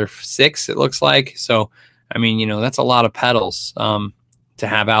did another 6, it looks like. So, I mean, that's a lot of pedals to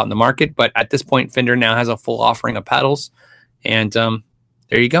have out in the market. But at this point, Fender now has a full offering of pedals, and there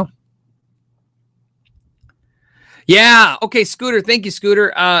you go. Yeah. Okay, Scooter. Thank you,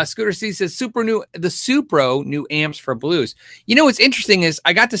 Scooter. Scooter C says the Supro new amps for blues. What's interesting is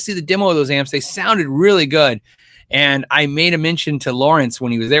I got to see the demo of those amps. They sounded really good. And I made a mention to Lawrence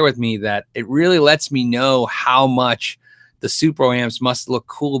when he was there with me that it really lets me know how much the Supro amps must look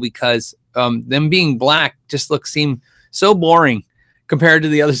cool, because them being black just seem so boring compared to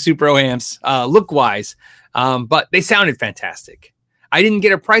the other Supro amps look wise. But they sounded fantastic. I didn't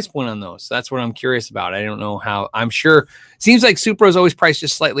get a price point on those. So that's what I'm curious about. I don't know how. I'm sure. Seems like Supro is always priced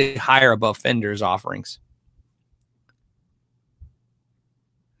just slightly higher above Fender's offerings.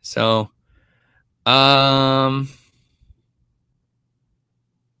 So, yeah.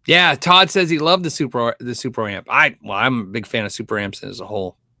 Todd says he loved the Supro amp. I'm a big fan of Super amps as a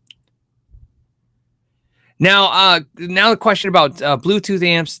whole. Now the question about Bluetooth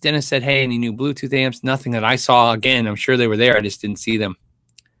amps. Dennis said, hey, any new Bluetooth amps? Nothing that I saw. Again, I'm sure they were there. I just didn't see them.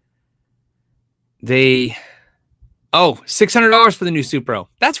 $600 for the new Supro.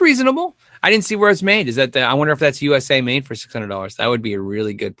 That's reasonable. I didn't see where it's made. I wonder if that's USA made for $600. That would be a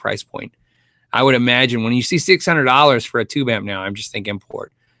really good price point. I would imagine when you see $600 for a tube amp now, I'm just thinking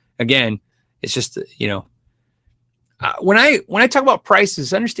import. Again, it's just, when I talk about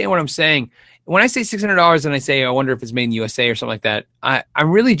prices, understand what I'm saying. When I say $600 and I say, I wonder if it's made in USA or something like that, I'm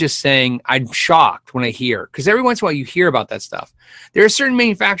really just saying I'm shocked when I hear, because every once in a while you hear about that stuff. There are certain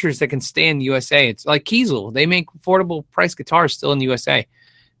manufacturers that can stay in the USA. It's like Kiesel. They make affordable price guitars still in the USA.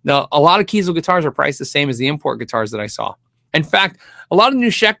 Now, a lot of Kiesel guitars are priced the same as the import guitars that I saw. In fact, a lot of the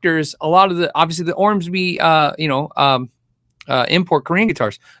new Schechters, obviously the Ormsby, import Korean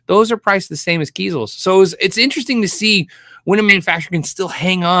guitars, those are priced the same as Kiesel's. So it's interesting to see when a manufacturer can still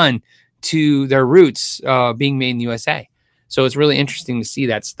hang on to their roots being made in the USA. So it's really interesting to see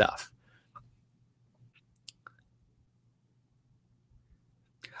that stuff.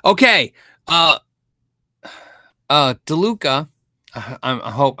 Okay. DeLuca,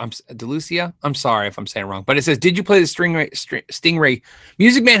 DeLucia. I'm sorry if I'm saying it wrong, but it says, did you play the Stingray?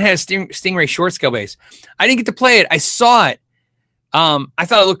 Music Man has Stingray short scale bass. I didn't get to play it. I saw it. I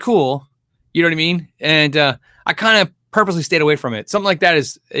thought it looked cool. You know what I mean? And I kind of purposely stayed away from it. Something like that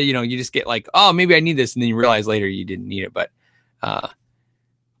is, you just get like, oh, maybe I need this. And then you realize later you didn't need it. But yeah,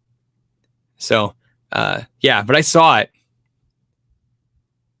 but I saw it.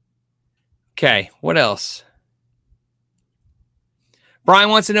 Okay. What else? Brian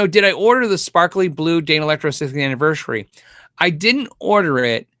wants to know, did I order the sparkly blue Dane Electro 60th anniversary? I didn't order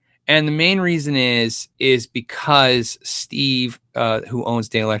it. And the main reason is because Steve, who owns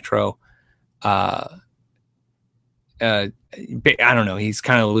Dane Electro, I don't know. He's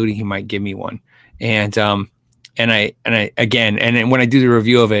kind of alluding he might give me one, and when I do the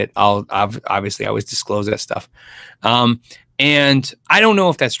review of it, I'll obviously always disclose that stuff. And I don't know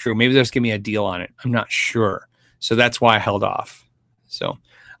if that's true. Maybe they'll just give me a deal on it. I'm not sure, so that's why I held off. So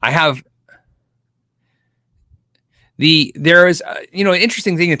I have there is an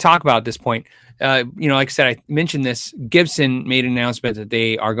interesting thing to talk about at this point. Like I said, I mentioned this. Gibson made an announcement that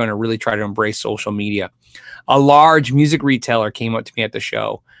they are going to really try to embrace social media. A large music retailer came up to me at the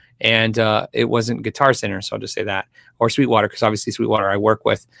show, and it wasn't Guitar Center, so I'll just say that, or Sweetwater, because obviously Sweetwater I work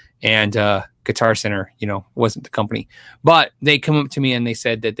with, and Guitar Center, wasn't the company. But they come up to me and they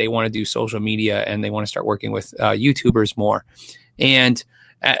said that they want to do social media and they want to start working with YouTubers more. And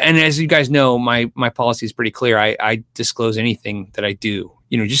as you guys know, my policy is pretty clear. I disclose anything that I do,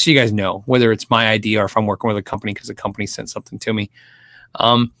 just so you guys know, whether it's my idea or if I'm working with a company because the company sent something to me.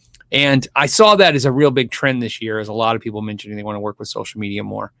 And I saw that as a real big trend this year, as a lot of people mentioning they want to work with social media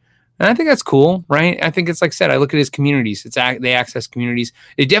more. And I think that's cool, right? I think it's like I said, I look at his communities. They access communities.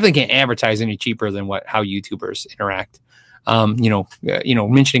 They definitely can't advertise any cheaper than how YouTubers interact.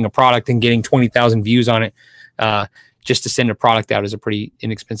 Mentioning a product and getting 20,000 views on it, just to send a product out is a pretty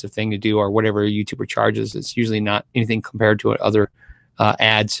inexpensive thing to do, or whatever a YouTuber charges. It's usually not anything compared to other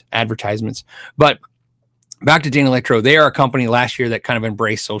advertisements. But back to Danelectro, they are a company last year that kind of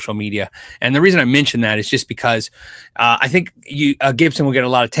embraced social media. And the reason I mention that is just because I think Gibson will get a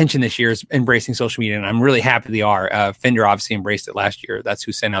lot of attention this year is embracing social media. And I'm really happy they are. Fender obviously embraced it last year. That's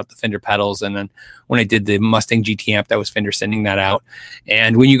who sent out the Fender pedals. And then when I did the Mustang GT amp, that was Fender sending that out.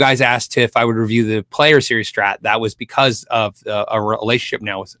 And when you guys asked if I would review the Player Series Strat, that was because of a relationship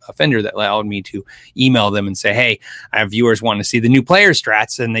now with a Fender that allowed me to email them and say, hey, I have viewers wanting to see the new Player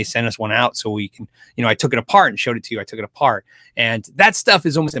Strats, and they sent us one out so we can, I took it apart and showed it to you. I took it apart. And that stuff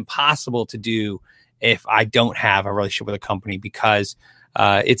is almost impossible to do if I don't have a relationship with a company, because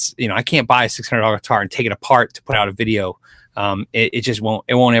it's, I can't buy a $600 guitar and take it apart to put out a video. It just won't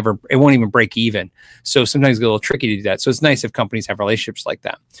even break even. So sometimes it's a little tricky to do that. So it's nice if companies have relationships like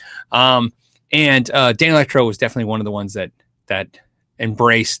that. And Danelectro was definitely one of the ones that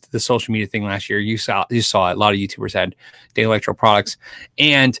embraced the social media thing last year. You saw it. A lot of YouTubers had Danelectro products.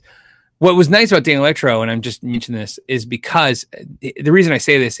 And what was nice about Danelectro, and I'm just mentioning this, is because the reason I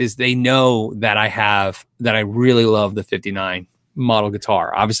say this is they know that I really love the 59 model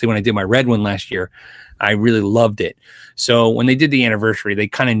guitar. Obviously, when I did my red one last year, I really loved it. So when they did the anniversary, they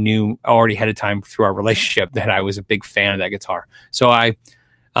kind of knew already ahead of time through our relationship that I was a big fan of that guitar. So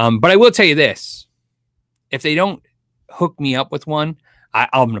but I will tell you this: if they don't hook me up with one,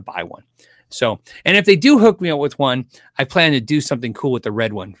 I'm going to buy one. So, and if they do hook me up with one, I plan to do something cool with the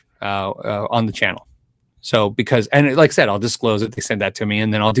red one on the channel. So and like I said, I'll disclose it. They send that to me,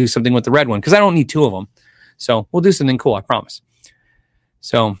 and then I'll do something with the red one because I don't need two of them. So we'll do something cool, I promise.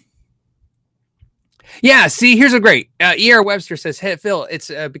 So yeah, see, here's a great ER Webster says, hey Phil, it's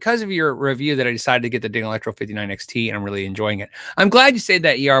because of your review that I decided to get the Danelectro 59 XT, and I'm really enjoying it. I'm glad you said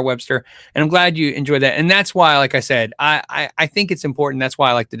that, ER Webster, and I'm glad you enjoyed that. And that's why, like I said, I think it's important. That's why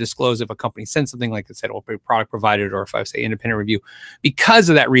I like to disclose if a company sends something, like I said, or product provided, or if I say independent review, because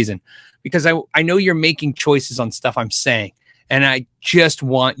of that reason. Because I know you're making choices on stuff I'm saying, and I just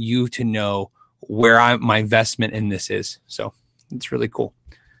want you to know where my investment in this is. So it's really cool.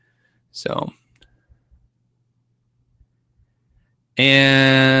 So.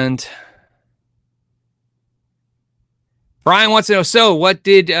 And Brian wants to know, so what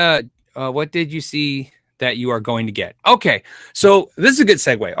did you see that you are going to get? Okay, so this is a good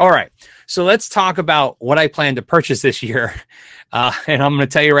segue. All right, so let's talk about what I plan to purchase this year. And I'm going to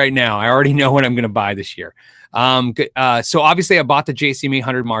tell you right now, I already know what I'm going to buy this year. So obviously I bought the JCM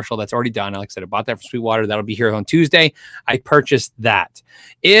 800 Marshall. That's already done. Like I said, I bought that from Sweetwater. That'll be here on Tuesday. I purchased that.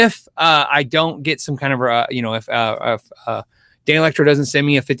 If I don't get some kind of, if Danelectro doesn't send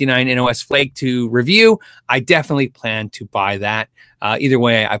me a 59 NOS Flake to review, I definitely plan to buy that. Either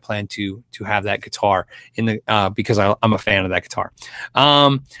way, I plan to have that guitar in the because I'm a fan of that guitar.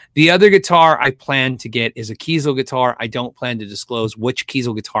 The other guitar I plan to get is a Kiesel guitar. I don't plan to disclose which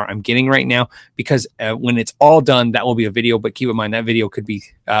Kiesel guitar I'm getting right now, because when it's all done, that will be a video. But keep in mind, that video could be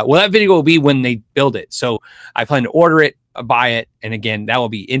that video will be when they build it. So I plan to order it, buy it, and again, that will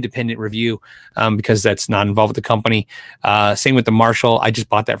be independent review because that's not involved with the company. Same with the Marshall. I just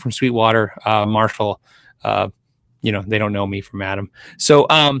bought that from Sweetwater. Marshall, they don't know me from Adam. So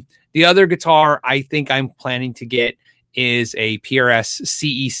the other guitar I think I'm planning to get is a PRS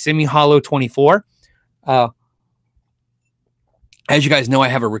CE Semi-Hollow 24. As you guys know, I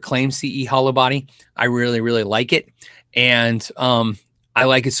have a Reclaim CE hollow body. I really, really like it. And I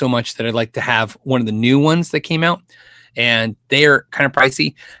like it so much that I'd like to have one of the new ones that came out. And they are kind of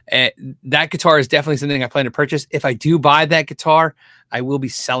pricey. That guitar is definitely something I plan to purchase. If I do buy that guitar, I will be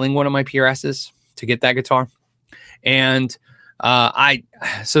selling one of my PRSs to get that guitar. And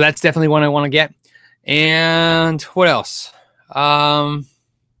so that's definitely one I want to get. And what else? That's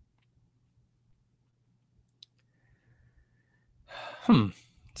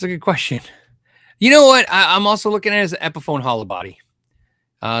a good question. You know what? I'm also looking at it as an Epiphone hollow body.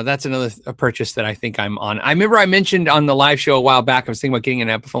 That's another purchase that I think I'm on. I remember I mentioned on the live show a while back, I was thinking about getting an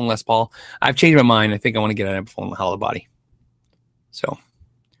Epiphone Les Paul. I've changed my mind. I think I want to get an Epiphone hollow body. So,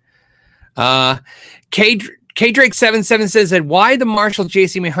 K Drake 77 says that why the Marshall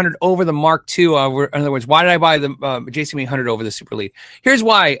JCM 800 over the Mark II? In other words, why did I buy the JCM 800 over the Super Lead? Here's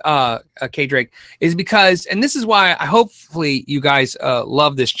why, K Drake, is because, and this is why hopefully you guys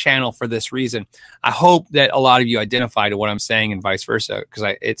love this channel for this reason. I hope that a lot of you identify to what I'm saying and vice versa,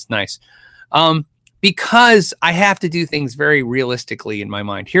 because it's nice. because I have to do things very realistically in my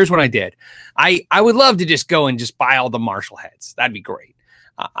mind. Here's what I did. I would love to just go and just buy all the Marshall heads. That'd be great.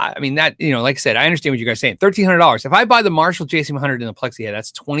 I mean, that, like I said, I understand what you guys are saying. $1,300. If I buy the Marshall JC100 in the Plexi head,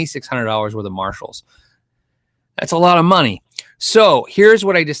 that's $2,600 worth of Marshalls. That's a lot of money. So here's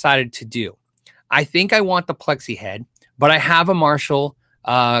what I decided to do. I think I want the Plexi head, but I have a Marshall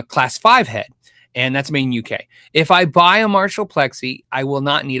Class 5 head, and that's made in UK. If I buy a Marshall Plexi, I will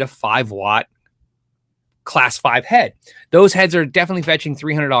not need a 5-watt Class 5 head. Those heads are definitely fetching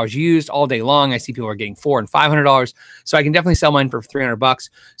 $300 used all day long. I see people are getting $400 and $500, so I can definitely sell mine for $300.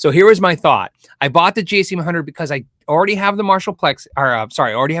 So here was my thought. I bought the JC100 because I already have the Marshall Plexi,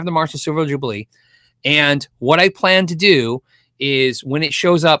 I already have the Marshall Silver Jubilee. And what I plan to do is when it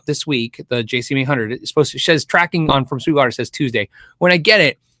shows up this week, the JC100, it says tracking on from Sweetwater says Tuesday. When I get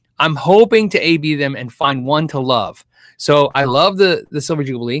it, I'm hoping to A/B them and find one to love. So I love the Silver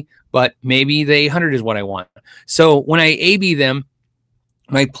Jubilee, but maybe the 800 is what I want. So when I A/B them,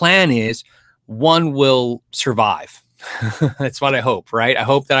 my plan is one will survive. That's what I hope, right? I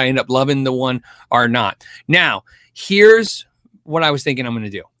hope that I end up loving the one or not. Now, here's what I was thinking I'm going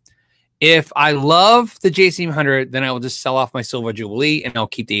to do. If I love the JC100, then I will just sell off my Silver Jubilee and I'll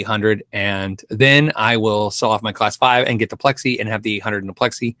keep the 800. And then I will sell off my Class 5 and get the Plexi and have the 800 in the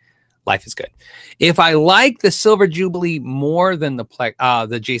Plexi. Life is good. If I like the Silver Jubilee more than the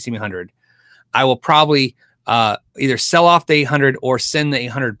JC100, I will probably either sell off the 800 or send the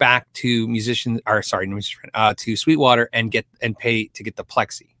 800 back to to Sweetwater and pay to get the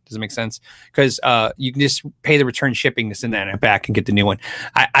Plexi. Does it make sense? Because you can just pay the return shipping to send that back and get the new one.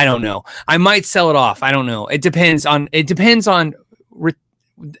 I don't know. I might sell it off. I don't know. It depends on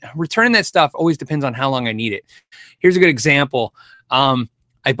returning that stuff. Always depends on how long I need it. Here's a good example.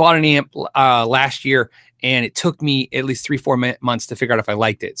 I bought an amp last year, and it took me at least 3-4 months to figure out if I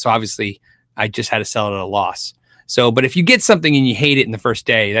liked it. So obviously, I just had to sell it at a loss. So, but if you get something and you hate it in the first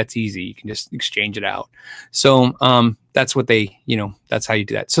day, that's easy. You can just exchange it out. So that's what that's how you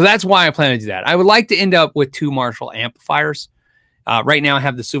do that. So that's why I plan to do that. I would like to end up with 2 Marshall amplifiers. Right now I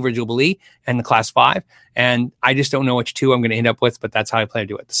have the Silver Jubilee and the Class 5, and I just don't know which 2 I'm going to end up with, but that's how I plan to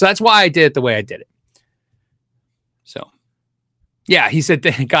do it. So that's why I did it the way I did it. So. Yeah, he said,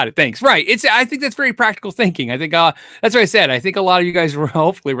 got it. Thanks. Right. I think that's very practical thinking. I think that's what I said. I think a lot of you guys will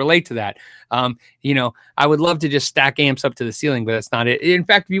hopefully relate to that. I would love to just stack amps up to the ceiling, but that's not it. In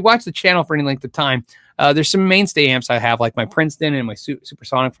fact, if you watch the channel for any length of time, there's some mainstay amps I have, like my Princeton and my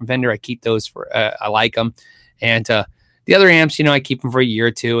Supersonic from Fender. I keep those I like them. And the other amps, I keep them for a year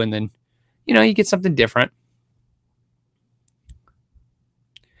or two, and then, you get something different.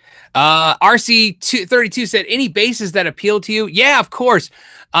 RC32 said, any basses that appeal to you? Yeah, of course.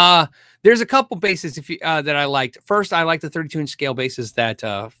 There's a couple basses that I liked. First, I like the 32-inch scale basses that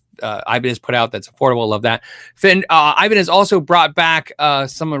Ibanez put out. That's affordable. Love that. Ibanez also brought back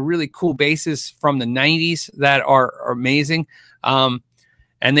some really cool basses from the 90s that are amazing.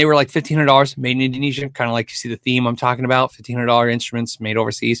 And they were like $1,500, made in Indonesia, kind of like you see the theme I'm talking about, $1,500 instruments made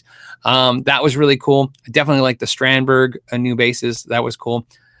overseas. That was really cool. I definitely like the Strandberg new basses. That was cool.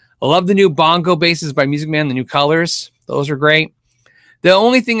 I love the new bongo basses by Music Man, the new colors. Those are great. The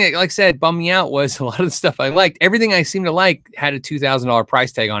only thing that, like I said, bummed me out was a lot of the stuff I liked. Everything I seemed to like had a $2,000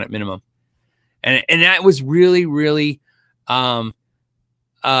 price tag on it minimum. And that was really, really, that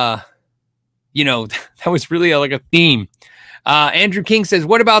was really like a theme. Andrew King says,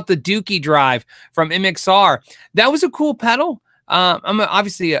 what about the Dookie Drive from MXR? That was a cool pedal. I'm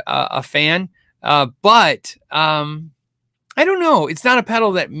obviously a fan, but I don't know. It's not a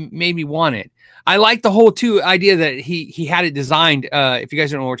pedal that made me want it. I like the whole idea that he had it designed. If you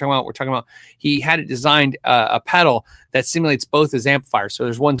guys don't know what we're talking about he had it designed a pedal that simulates both his amplifiers. So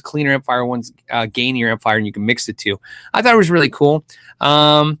there's one's cleaner amplifier, one's gainier amplifier, and you can mix the two. I thought it was really cool.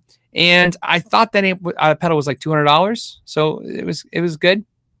 And I thought that pedal was like $200. So it was good.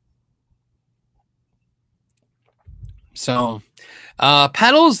 So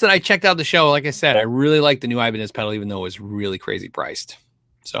pedals that I checked out the show, like I said, I really liked the new Ibanez pedal, even though it was really crazy priced.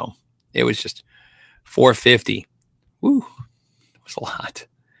 So it was just $450. Woo, it was a lot.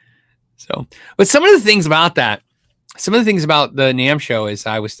 So, but some of the things about the NAMM show is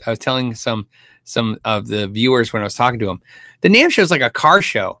I was telling some of the viewers when I was talking to them, the NAMM show is like a car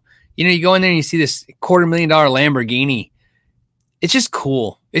show. You go in there and you see this $250,000 Lamborghini. It's just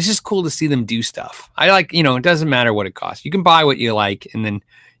cool. It's just cool to see them do stuff. I like, it doesn't matter what it costs. You can buy what you like. And then,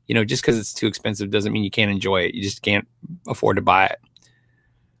 just because it's too expensive doesn't mean you can't enjoy it. You just can't afford to buy it.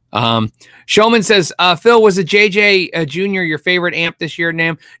 Showman says, Phil, was a JJ Jr. your favorite amp this year,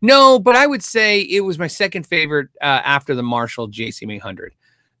 NAMM? No, but I would say it was my second favorite after the Marshall JCM 800.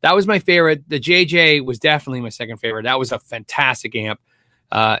 that was my favorite. The JJ was definitely my second favorite. That was a fantastic amp.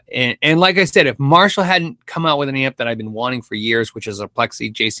 And like I said, if Marshall hadn't come out with an amp that I've been wanting for years, which is a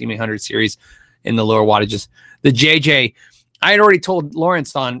Plexi JCM800 series in the lower wattages, the JJ, I had already told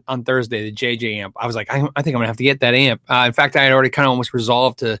Lawrence on Thursday, the JJ amp. I was like, I think I'm going to have to get that amp. In fact, I had already kind of almost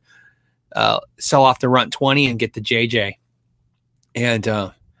resolved to sell off the Runt 20 and get the JJ. And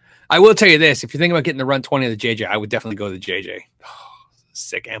I will tell you this, if you're thinking about getting the Runt 20 or the JJ, I would definitely go to the JJ.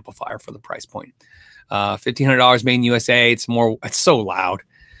 Sick amplifier for the price point. $1,500 made in USA. It's so loud.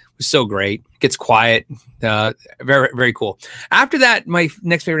 It was so great. It gets quiet. Very, very cool. After that, my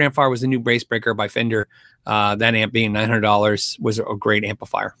next favorite amplifier was the new Brace Breaker by Fender. That amp being $900 was a great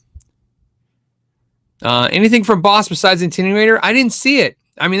amplifier. Anything from Boss besides the attenuator? I didn't see it.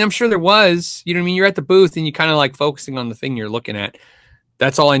 I mean, I'm sure there was. You know what I mean? You're at the booth and you kind of like focusing on the thing you're looking at.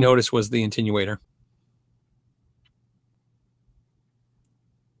 That's all I noticed was the attenuator.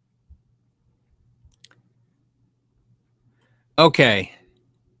 Okay.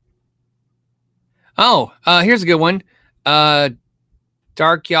 Oh, here's a good one.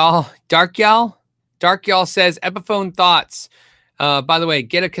 Dark Y'all says Epiphone thoughts. By the way,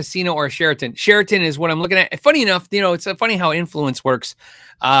 get a Casino or a Sheraton. Sheraton is what I'm looking at. Funny enough, you know, it's funny how influence works.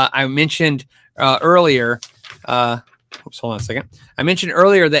 I mentioned earlier. Hold on a second. I mentioned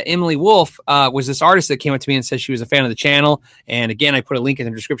earlier that Emily Wolf was this artist that came up to me and said she was a fan of the channel. And again, I put a link in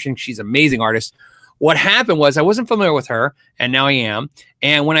the description. She's an amazing artist. What happened was I wasn't familiar with her, and now I am.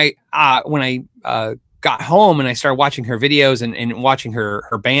 And when I got home and I started watching her videos and watching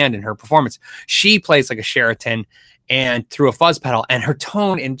her band and her performance, she plays like a Sheraton and through a fuzz pedal, and her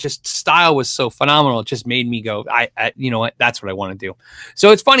tone and just style was so phenomenal. It just made me go, I you know what? That's what I want to do. So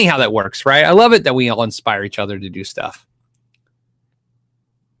it's funny how that works, right? I love it that we all inspire each other to do stuff.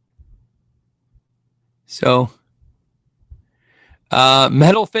 So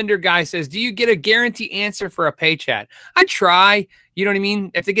Metal Fender guy says, do you get a guarantee answer for a pay chat? I try. You know what I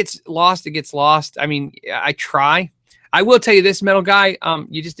mean? If it gets lost, it gets lost. I mean, I try. I will tell you this, Metal guy.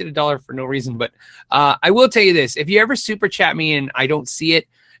 You just did $1 for no reason, but I will tell you this. If you ever super chat me and I don't see it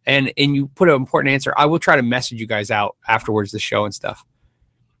and you put an important answer, I will try to message you guys out afterwards, the show and stuff.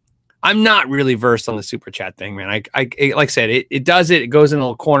 I'm not really versed on the super chat thing, man. I like I said, it does it. It goes in a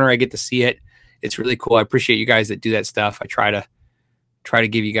little corner. I get to see it. It's really cool. I appreciate you guys that do that stuff. I try to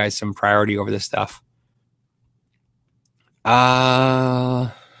give you guys some priority over this stuff.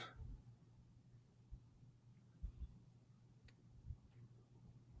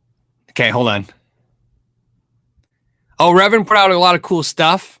 Okay, hold on. Oh, Reverend put out a lot of cool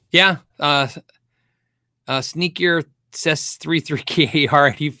stuff. Yeah. Sneakier says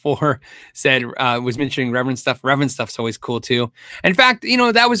 33KR84 said, was mentioning Reverend stuff. Reverend stuff's always cool too. In fact, you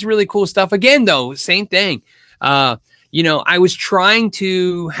know, that was really cool stuff. Again, though, same thing. You know, I was trying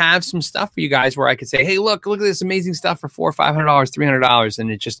to have some stuff for you guys where I could say, hey, look at this amazing stuff for $400 or $500, $300. And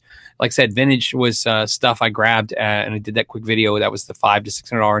it just, like I said, vintage was stuff I grabbed and I did that quick video. That was the $500 to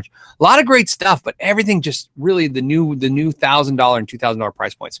 $600. A lot of great stuff, but everything just really the new $1,000 and $2,000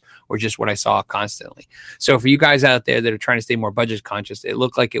 price points were just what I saw constantly. So for you guys out there that are trying to stay more budget conscious, it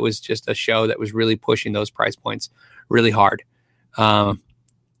looked like it was just a show that was really pushing those price points really hard.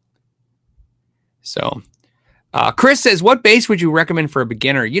 Chris says, what bass would you recommend for a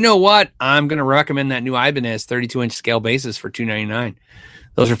beginner? You know what? I'm going to recommend that new Ibanez 32-inch scale basses for $299.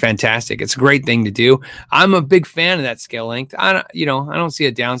 Those are fantastic. It's a great thing to do. I'm a big fan of that scale length. I don't see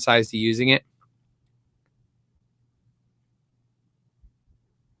a downside to using it.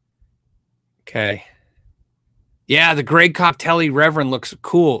 Okay. Yeah, the Greg Coptelli Reverend looks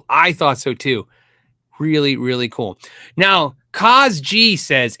cool. I thought so too. Really, really cool. Now, Kaz G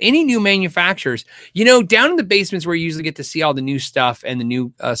says, any new manufacturers, you know, down in the basements where you usually get to see all the new stuff and the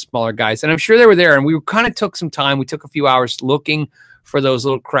new smaller guys. And I'm sure they were there. And we kind of took some time. We took a few hours looking for those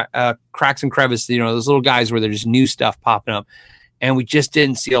little cracks and crevices, you know, those little guys where there's new stuff popping up. And we just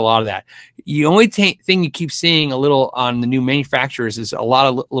didn't see a lot of that. The only thing you keep seeing a little on the new manufacturers is a lot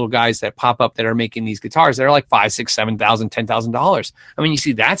of little guys that pop up that are making these guitars that are like $5,000, $6,000, $7,000, $10,000. I mean, you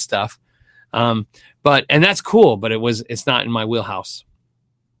see that stuff. And that's cool, but it's not in my wheelhouse.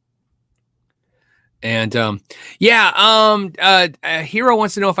 And Hero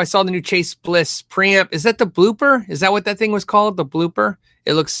wants to know if I saw the new Chase Bliss preamp. Is that the Blooper? Is that what that thing was called? The Blooper?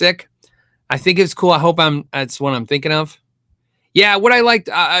 It looks sick. I think it's cool. I hope that's what I'm thinking of. Yeah, what I liked,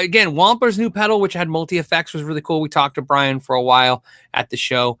 again, Wampler's new pedal, which had multi-effects, was really cool. We talked to Brian for a while at the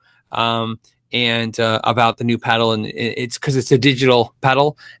show. And about the new pedal, and it's because it's a digital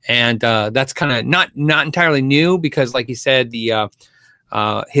pedal, and that's kind of not entirely new because, like he said, the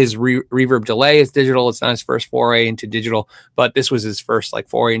his reverb delay is digital. It's not his first foray into digital, but this was his first like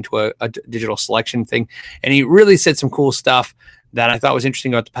foray into a digital selection thing. And he really said some cool stuff that I thought was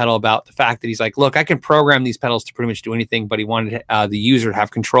interesting about the pedal, about the fact that he's like, look, I can program these pedals to pretty much do anything, but he wanted the user to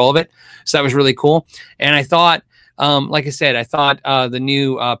have control of it. So that was really cool. And I thought, like I said, I thought the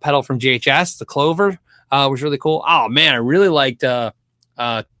new pedal from JHS, the Clover, was really cool. Oh man, I really liked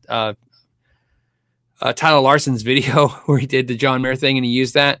Tyler Larson's video where he did the John Mayer thing and he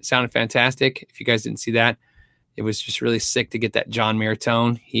used that. It sounded fantastic. If you guys didn't see that, it was just really sick to get that John Mayer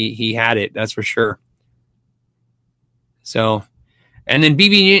tone. He had it, that's for sure. So, and then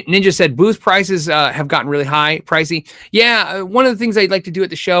BB Ninja said booth prices have gotten really pricey. Yeah, one of the things I'd like to do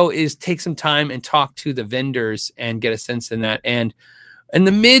at the show is take some time and talk to the vendors and get a sense in that. And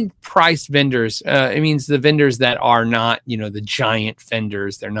the mid-priced vendors, it means the vendors that are not, the giant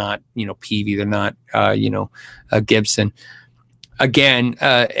vendors. They're not, Peavey. They're not, Gibson. Again,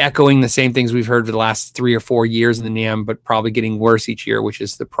 echoing the same things we've heard for the last 3 or 4 years in the NAMM, but probably getting worse each year, which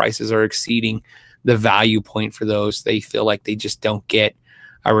is the prices are exceeding the value point for those. They feel like they just don't get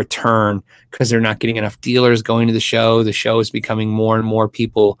a return because they're not getting enough dealers going to the show. The show is becoming more and more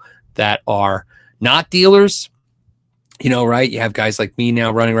people that are not dealers. Right? You have guys like me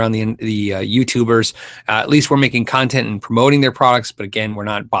now running around the YouTubers. At least we're making content and promoting their products, but again, we're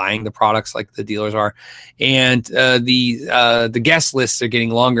not buying the products like the dealers are. And the guest lists are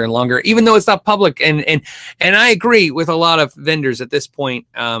getting longer and longer, even though it's not public. And I agree with a lot of vendors at this point.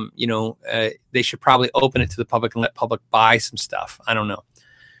 They should probably open it to the public and let public buy some stuff. I don't know.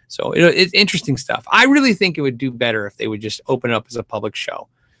 So it's interesting stuff. I really think it would do better if they would just open it up as a public show.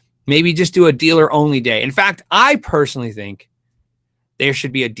 Maybe just do a dealer-only day. In fact, I personally think there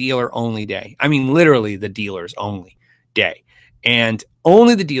should be a dealer-only day. I mean, literally the dealers-only day. And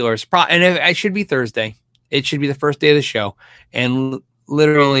only the dealers. And it should be Thursday. It should be the first day of the show. And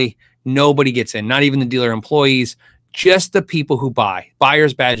literally nobody gets in, not even the dealer employees, just the people who buy.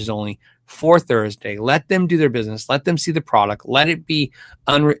 Buyer's badges only for Thursday. Let them do their business. Let them see the product. Let it be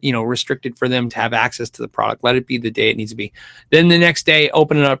restricted for them to have access to the product. Let it be the day it needs to be. Then the next day,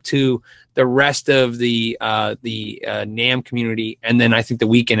 open it up to the rest of the NAMM community. And then I think the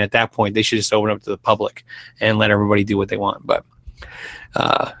weekend at that point, they should just open up to the public and let everybody do what they want. But,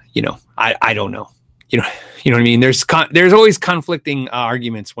 I don't know. You know what I mean? There's always conflicting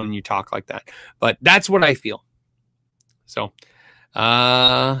arguments when you talk like that. But that's what I feel. So,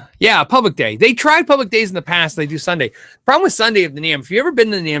 public day. They tried public days in the past. They do Sunday. Problem with Sunday of the NAMM, if you've ever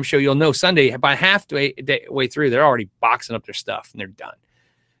been to the NAMM show, you'll know Sunday, by halfway way through, they're already boxing up their stuff and they're done.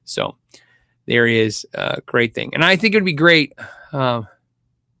 So there is a great thing. And I think it would be great.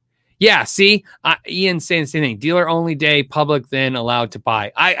 Ian's saying the same thing. Dealer only day, public then allowed to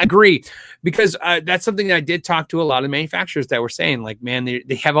buy. I agree, because that's something that I did talk to a lot of manufacturers that were saying, like, man,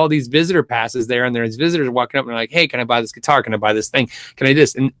 they have all these visitor passes there, and there's visitors walking up and they're like, hey, can I buy this guitar? Can I buy this thing? Can I do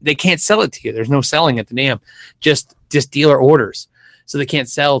this? And they can't sell it to you. There's no selling at the NAMM, just dealer orders. So they can't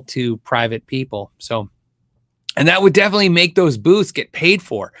sell to private people. So, and that would definitely make those booths get paid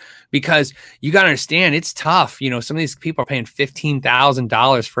for, because you got to understand it's tough. Some of these people are paying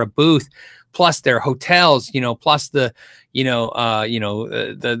 $15,000 for a booth, plus their hotels, plus they're having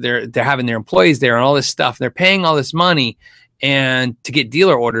their employees there and all this stuff. They're paying all this money and to get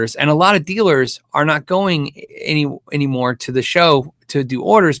dealer orders. And a lot of dealers are not going anymore to the show to do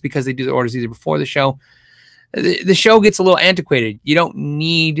orders, because they do the orders either before the show. The show gets a little antiquated. You don't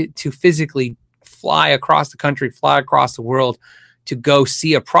need to physically fly across the country, fly across the world to go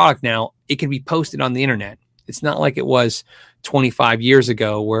see a product now. It can be posted on the internet. It's not like it was 25 years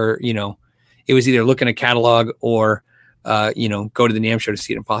ago where, it was either look in a catalog or, go to the NAMM show to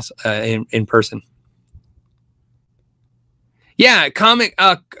see it in person. Yeah,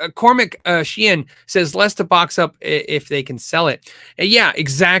 Cormac Sheehan says less to box up if they can sell it. Yeah,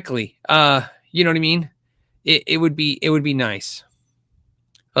 exactly. You know what I mean? It would be nice.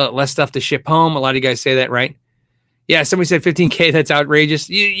 Less stuff to ship home. A lot of you guys say that, right? Yeah, somebody said 15K. That's outrageous.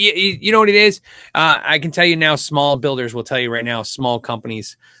 You know what it is? I can tell you now, small builders will tell you right now, small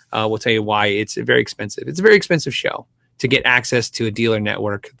companies will tell you why it's very expensive. It's a very expensive show to get access to a dealer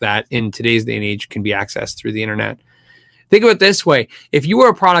network that in today's day and age can be accessed through the internet. Think of it this way. If you were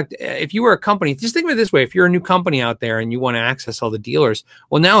a company, just think of it this way. If you're a new company out there and you want to access all the dealers,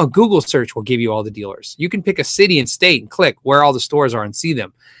 well, now a Google search will give you all the dealers. You can pick a city and state and click where all the stores are and see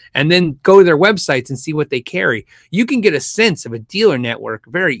them, and then go to their websites and see what they carry. You can get a sense of a dealer network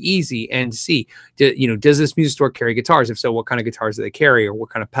very easy and see, does this music store carry guitars? If so, what kind of guitars do they carry, or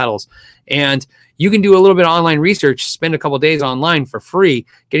what kind of pedals? And You can do a little bit of online research, spend a couple of days online for free,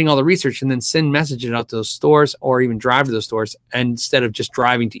 getting all the research, and then send messages out to those stores or even drive to those stores instead of just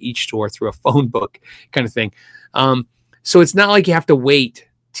driving to each store through a phone book kind of thing. So it's not like you have to wait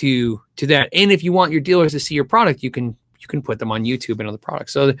to that. And if you want your dealers to see your product, you can put them on YouTube and other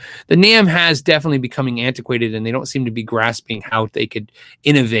products. So the NAM has definitely becoming antiquated, and they don't seem to be grasping how they could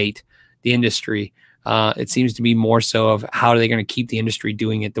innovate the industry. It seems to be more so of how are they going to keep the industry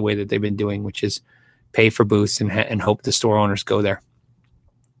doing it the way that they've been doing, which is pay for booths and hope the store owners go there.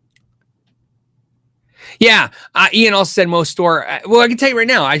 Yeah, Ian also said most store. Well, I can tell you right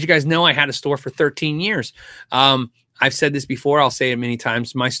now, as you guys know, I had a store for 13 years. I've said this before. I'll say it many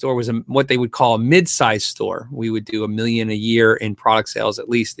times. My store was what they would call a mid-sized store. We would do $1 million a year in product sales, at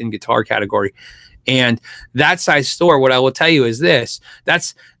least in guitar category. And that size store, what I will tell you is this: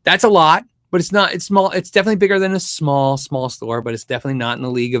 that's a lot, but it's not. It's small. It's definitely bigger than a small store, but it's definitely not in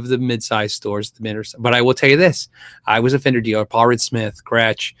the league of the mid-sized stores. But I will tell you this: I was a Fender dealer, Paul Reed Smith,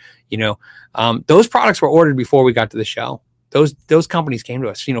 Gretsch. Those products were ordered before we got to the show. Those companies came to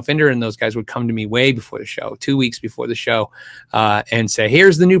us. Fender and those guys would come to me way before the show, 2 weeks before the show, and say,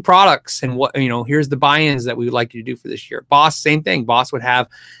 "Here's the new products, and here's the buy-ins that we would like you to do for this year." Boss, same thing. Boss would have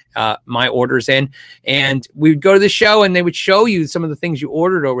my orders in, and we would go to the show, and they would show you some of the things you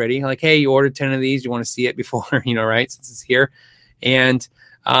ordered already. Like, hey, you ordered 10 of these. You want to see it before, right? Since it's here. And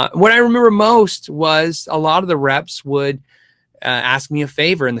what I remember most was a lot of the reps would ask me a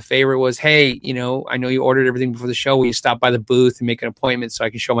favor, and the favor was, hey, I know you ordered everything before the show. Will you stop by the booth and make an appointment so I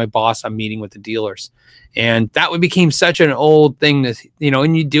can show my boss I'm meeting with the dealers? And that became such an old thing that,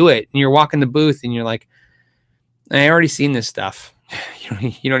 and you do it, and you're walking the booth, and you're like, I already seen this stuff.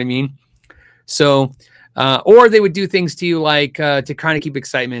 You know what I mean? So, or they would do things to you like to kind of keep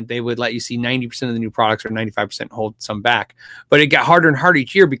excitement. They would let you see 90% of the new products or 95% hold some back. But it got harder and harder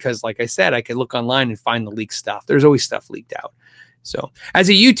each year because, like I said, I could look online and find the leaked stuff. There's always stuff leaked out. So as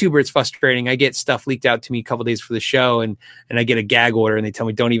a YouTuber, it's frustrating. I get stuff leaked out to me a couple days for the show, and I get a gag order, and they tell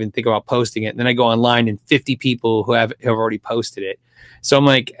me don't even think about posting it. And then I go online, and 50 people who have already posted it. So I'm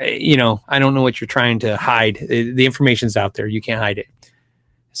like, I don't know what you're trying to hide. The information's out there. You can't hide it.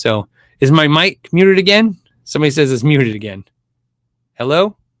 So is my mic muted again? Somebody says it's muted again.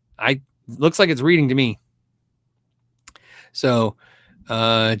 Hello? Looks like it's reading to me. So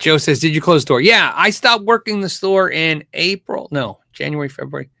Joe says, did you close the store? Yeah, I stopped working the store in January,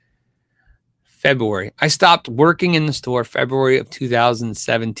 February. I stopped working in the store February of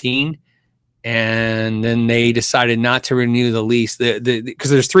 2017. And then they decided not to renew the lease because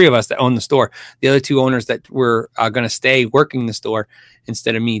there's 3 of us that own the store. The other 2 owners that were going to stay working the store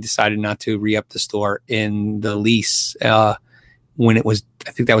instead of me decided not to re-up the store in the lease when it was,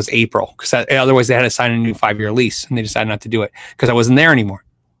 I think that was April, because otherwise they had to sign a new 5-year lease, and they decided not to do it because I wasn't there anymore.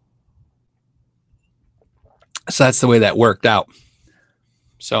 So that's the way that worked out.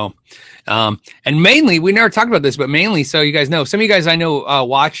 So, and mainly, we never talked about this, but mainly, so you guys know, some of you guys I know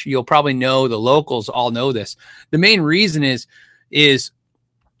watch, you'll probably know, the locals all know this. The main reason is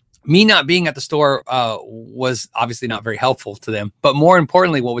me not being at the store was obviously not very helpful to them. But more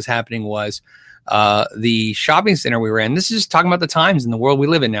importantly, what was happening was the shopping center we were in. This is just talking about the times in the world we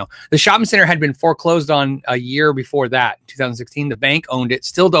live in now. The shopping center had been foreclosed on a year before that, 2016. The bank owned it,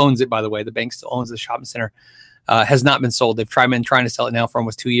 still owns it, by the way. The bank still owns the shopping center. Has not been sold. They've been trying to sell it now for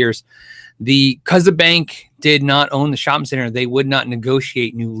almost 2 years. Because the bank did not own the shopping center, they would not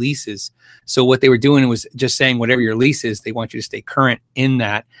negotiate new leases. So what they were doing was just saying, whatever your lease is, they want you to stay current in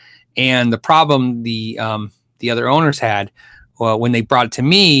that. And the problem the other owners had, when they brought it to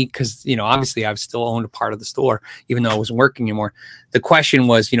me, because obviously I've still owned a part of the store, even though I wasn't working anymore. The question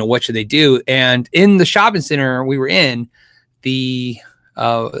was, what should they do? And in the shopping center we were in,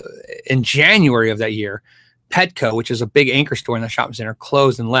 in January of that year, Petco, which is a big anchor store in the shopping center,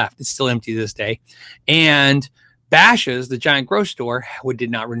 closed and left. It's still empty to this day. And Bashas', the giant grocery store, did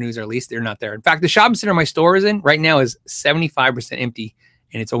not renew their lease. They're not there. In fact, the shopping center my store is in right now is 75% empty,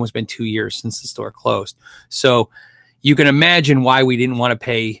 and it's almost been 2 years since the store closed. So you can imagine why we didn't want to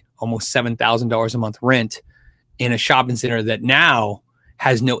pay almost $7,000 a month rent in a shopping center that now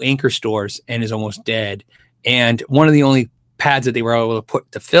has no anchor stores and is almost dead. And one of the only pads that they were able to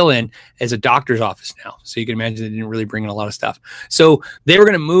put to fill in is a doctor's office now. So you can imagine they didn't really bring in a lot of stuff. So they were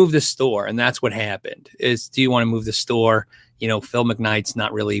going to move the store, and that's what happened. Do you want to move the store? Phil McKnight's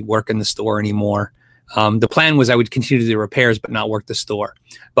not really working the store anymore. The plan was I would continue to do the repairs, but not work the store.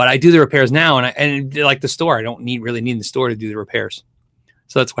 But I do the repairs now, and like the store, I don't really need the store to do the repairs.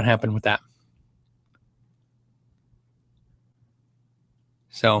 So that's what happened with that.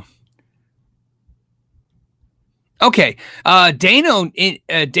 So Okay. Dano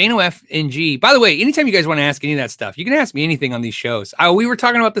FNG. By the way, anytime you guys want to ask any of that stuff, you can ask me anything on these shows. We were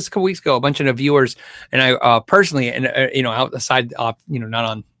talking about this a couple weeks ago, a bunch of the viewers and I personally, and outside,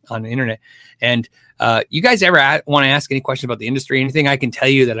 not on the internet. And you guys ever want to ask any questions about the industry, anything I can tell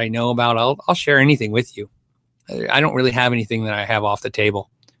you that I know about, I'll share anything with you. I don't really have anything that I have off the table.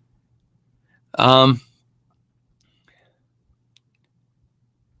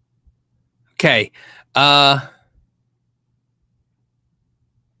 Okay.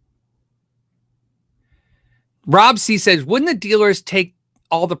 Rob C says, wouldn't the dealers take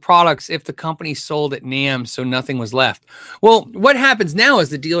all the products if the company sold at NAMM so nothing was left? Well, what happens now is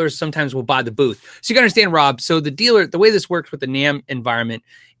the dealers sometimes will buy the booth. So you got to understand, Rob. So the way this works with the NAMM environment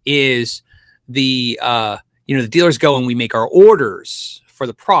is the dealers go and we make our orders for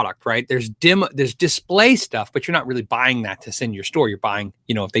the product, right? There's display stuff, but you're not really buying that to send to your store. You're buying,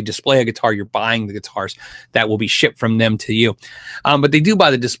 if they display a guitar, you're buying the guitars that will be shipped from them to you. But they do buy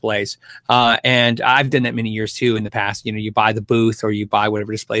the displays. And I've done that many years too in the past. You buy the booth or you buy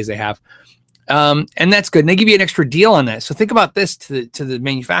whatever displays they have. And that's good. And they give you an extra deal on that. So think about this to the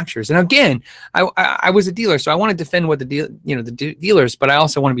manufacturers. And again, I was a dealer, so I want to defend what the dealers, but I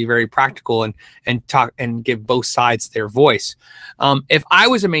also want to be very practical and talk and give both sides their voice. If I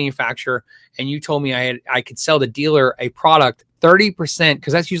was a manufacturer and you told me I could sell the dealer a product 30%,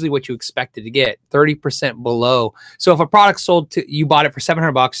 because that's usually what you expected to get, 30% below. So if a product sold you bought it for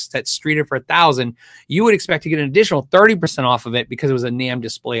 $700, that's streeted for $1,000, you would expect to get an additional 30% off of it because it was a NAMM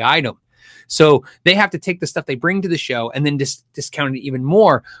display item. So they have to take the stuff they bring to the show and then discount it even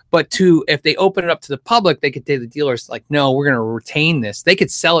more. But if they open it up to the public, they could say the dealers like, no, we're going to retain this. They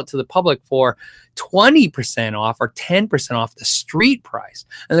could sell it to the public for 20% off or 10% off the street price.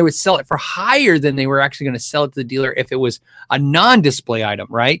 And they would sell it for higher than they were actually going to sell it to the dealer if it was a non-display item,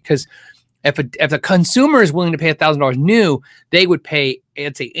 right? Because if a consumer is willing to pay $1,000 new, they would pay,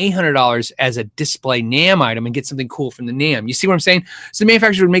 I'd say, $800 as a display NAMM item and get something cool from the NAMM. You see what I'm saying? So the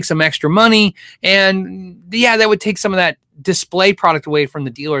manufacturer would make some extra money, and yeah, that would take some of that display product away from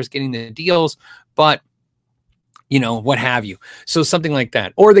the dealers getting the deals, but what have you. So something like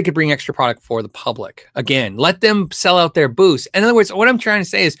that. Or they could bring extra product for the public. Again, let them sell out their booths. In other words, what I'm trying to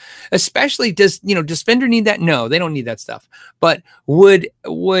say is, especially does Fender need that? No, they don't need that stuff. But would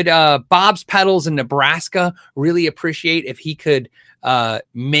Bob's Pedals in Nebraska really appreciate if he could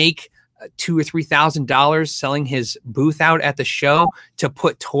make $2,000 or $3,000 selling his booth out at the show to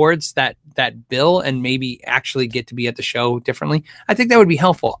put towards that bill and maybe actually get to be at the show differently? I think that would be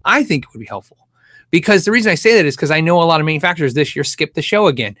helpful. I think it would be helpful. Because the reason I say that is because I know a lot of manufacturers this year skipped the show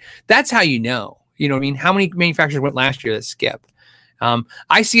again. That's how you know. You know what I mean? How many manufacturers went last year that skipped?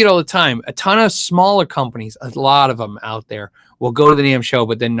 I see it all the time. A ton of smaller companies, a lot of them out there, will go to the NAMM show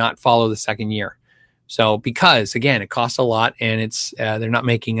but then not follow the second year. So because, again, it costs a lot and it's they're not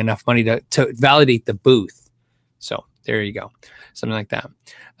making enough money to validate the booth. So there you go. Something like that.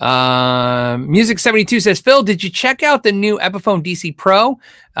 Music72 says, Phil, did you check out the new Epiphone DC Pro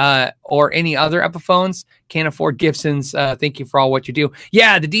or any other Epiphones? Can't afford Gibsons. Thank you for all what you do.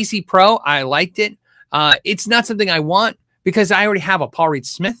 Yeah, the DC Pro, I liked it. It's not something I want because I already have a Paul Reed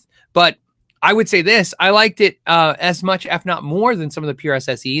Smith, but I would say this, I liked it as much, if not more, than some of the pure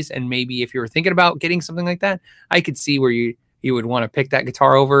SSEs. And maybe if you were thinking about getting something like that, I could see where you would want to pick that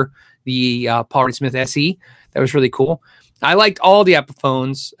guitar over the Paul Reed Smith SE. That was really cool. I liked all the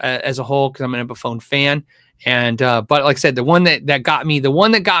Epiphones as a whole because I'm an Epiphone fan. And but like I said, the one that got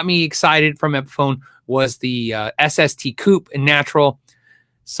me excited from Epiphone was the SST Coupe in Natural.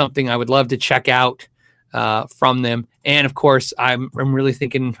 Something I would love to check out from them. And of course, I'm really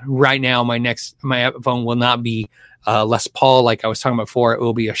thinking right now my Epiphone will not be Les Paul like I was talking about before. It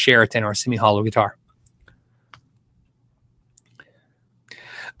will be a Sheraton or a semi-hollow guitar.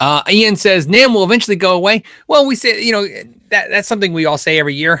 Ian says NAMM will eventually go away. Well, we say, that's something we all say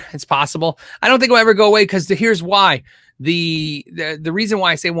every year. It's possible. I don't think it will ever go away because here's why. The reason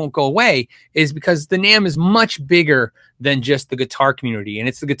why I say it won't go away is because the NAMM is much bigger than just the guitar community, and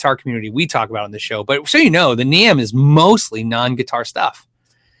it's the guitar community we talk about on the show. But so the NAMM is mostly non-guitar stuff.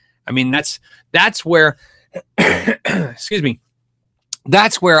 I mean, that's where, excuse me.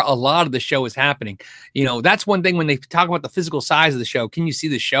 That's where a lot of the show is happening. That's one thing when they talk about the physical size of the show. Can you see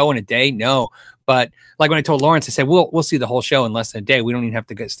the show in a day? No. But like when I told Lawrence, I said, we'll see the whole show in less than a day. We don't even have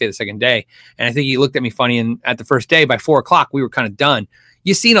to stay the second day. And I think he looked at me funny. And at the first day, by 4:00, we were kind of done.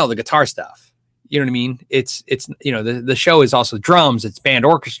 You've seen all the guitar stuff. You know what I mean? It's the show is also drums, it's band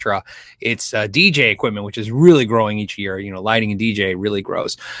orchestra, it's DJ equipment, which is really growing each year. Lighting and DJ really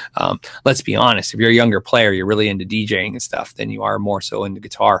grows. Let's be honest, if you're a younger player, you're really into DJing and stuff than you are more so into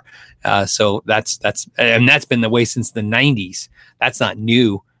guitar. So that's been the way since the 90s. That's not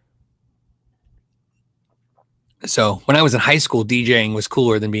new. So when I was in high school, DJing was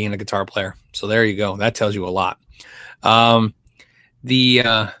cooler than being a guitar player. So there you go. That tells you a lot.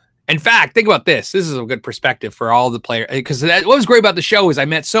 In fact, think about this. This is a good perspective for all the players, because what was great about the show is I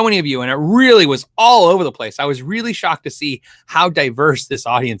met so many of you, and it really was all over the place. I was really shocked to see how diverse this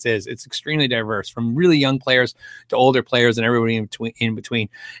audience is. It's extremely diverse, from really young players to older players and everybody in between.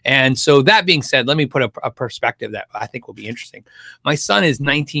 And so that being said, let me put a perspective that I think will be interesting. My son is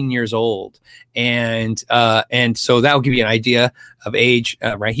 19 years old, and so that will give you an idea of age,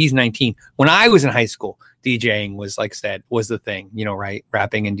 right? He's 19. When I was in high school, DJing was, like I said, was the thing, right?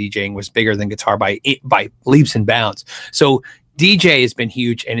 Rapping and DJing was bigger than guitar by leaps and bounds. So DJ has been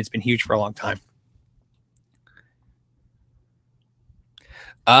huge, and it's been huge for a long time.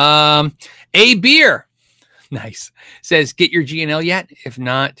 A beer, nice, says, get your GNL yet? If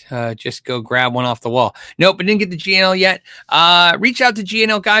not, just go grab one off the wall. Nope, I didn't get the GNL yet. Reach out to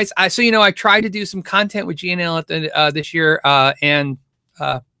GNL guys. I tried to do some content with GNL at the this year, and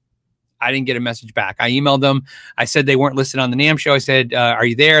I didn't get a message back. I emailed them. I said they weren't listed on the NAMM show. I said, are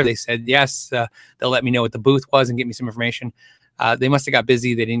you there? They said, yes. They'll let me know what the booth was and get me some information. They must have got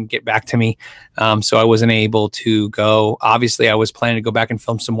busy. They didn't get back to me. So I wasn't able to go. Obviously, I was planning to go back and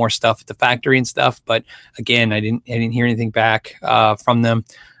film some more stuff at the factory and stuff. But again, I didn't hear anything back from them.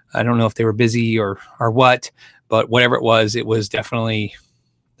 I don't know if they were busy or what, but whatever it was definitely,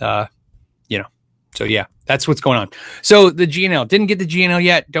 So yeah, that's what's going on. So the GNL, didn't get the GNL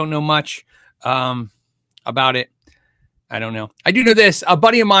yet. Don't know much about it. I don't know. I do know this. A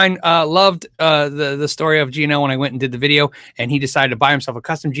buddy of mine loved the story of GNL when I went and did the video, and he decided to buy himself a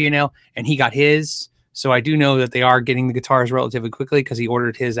custom GNL, and he got his. So I do know that they are getting the guitars relatively quickly, because he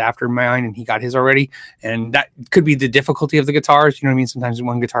ordered his after mine and he got his already. And that could be the difficulty of the guitars. You know what I mean? Sometimes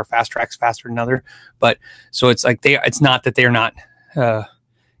one guitar fast tracks faster than another. But so it's like it's not that they're not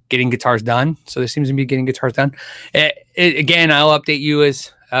getting guitars done. So there seems to be getting guitars done. Again, I'll update you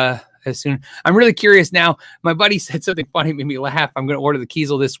as soon. I'm really curious now. My buddy said something funny, made me laugh. I'm going to order the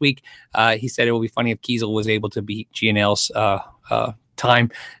Kiesel this week. He said it will be funny if Kiesel was able to beat GNL's time.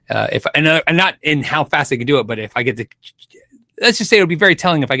 And not in how fast they can do it, but if I get let's just say it would be very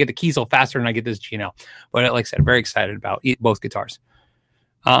telling if I get the Kiesel faster than I get this GNL. But like I said, very excited about both guitars.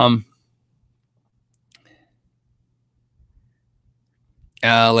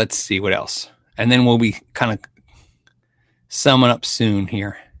 Let's see what else. And then we'll be kind of summing up soon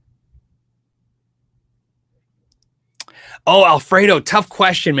here. Oh, Alfredo, tough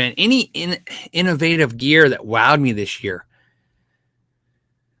question, man. Any innovative gear that wowed me this year?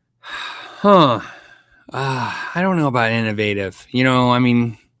 I don't know about innovative. I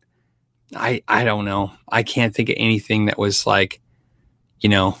mean, I don't know. I can't think of anything that was like,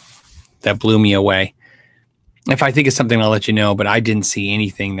 that blew me away. If I think of something, I'll let you know, but I didn't see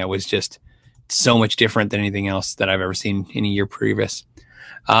anything that was just so much different than anything else that I've ever seen in a year previous.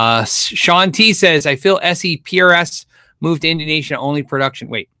 Sean T says, I feel SEPRS moved to Indonesia only production.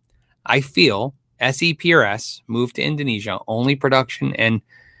 Wait, I feel SEPRS moved to Indonesia only production and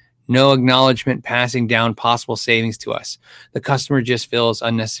no acknowledgement passing down possible savings to us. The customer just feels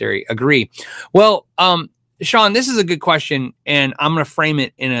unnecessary. Agree. Well, Sean, this is a good question, and I'm going to frame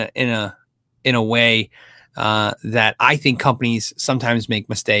it in a way that I think companies sometimes make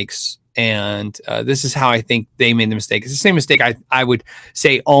mistakes, and this is how I think they made the mistake. It's the same mistake I would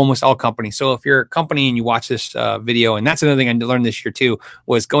say almost all companies. So if you're a company and you watch this video, and that's another thing I learned this year too,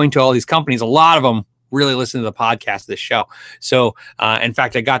 was going to all these companies. A lot of them really listen to the podcast, this show. So in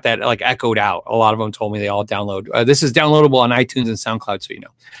fact, I got that like echoed out. A lot of them told me they all download. This is downloadable on iTunes and SoundCloud, so you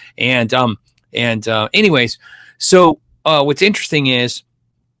know. And anyways, so what's interesting is,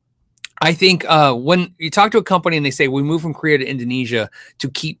 I think when you talk to a company and they say, we moved from Korea to Indonesia to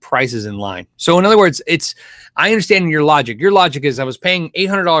keep prices in line. So in other words, I understand your logic. Your logic is I was paying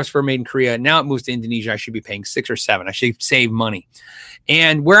 $800 for a made in Korea. Now it moves to Indonesia. I should be paying $6 or $7. I should save money.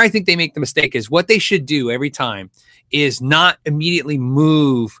 And where I think they make the mistake is what they should do every time is not immediately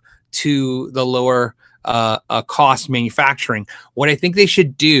move to the lower cost manufacturing. What I think they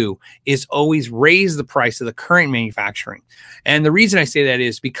should do is always raise the price of the current manufacturing. And the reason I say that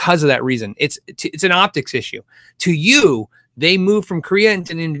is because of that reason. It's an optics issue. To you, they moved from Korea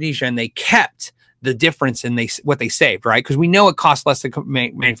into Indonesia and they kept the difference in what they saved, right? Because we know it costs less to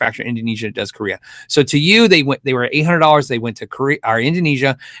manufacture in Indonesia than it does Korea. So to you, they were $800. They went to Korea or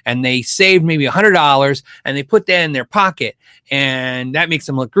Indonesia, and they saved maybe $100, and they put that in their pocket, and that makes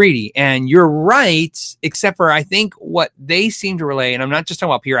them look greedy. And you're right, except for I think what they seem to relay, and I'm not just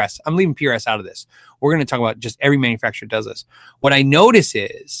talking about PRS. I'm leaving PRS out of this. We're going to talk about just every manufacturer does this. What I notice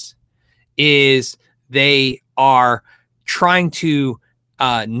is they are trying to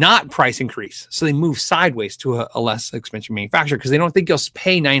not price increase. So they move sideways to a less expensive manufacturer because they don't think you'll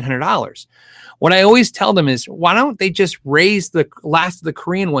pay $900. What I always tell them is, why don't they just raise the last of the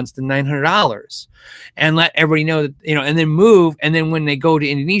Korean ones to $900 and let everybody know that, and then move. And then when they go to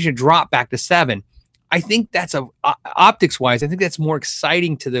Indonesia, drop back to $700. I think that's optics wise. I think that's more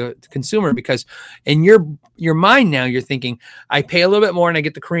exciting to the consumer because in your mind now you're thinking, I pay a little bit more and I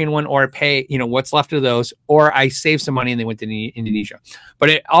get the Korean one, or I pay what's left of those, or I save some money and they went to Indonesia.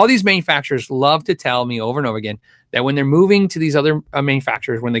 But all these manufacturers love to tell me over and over again that when they're moving to these other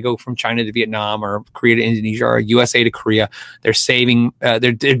manufacturers, when they go from China to Vietnam or Korea to Indonesia or USA to Korea, they're saving.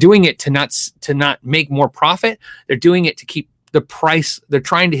 They're doing it to not make more profit. They're doing it to keep the price. They're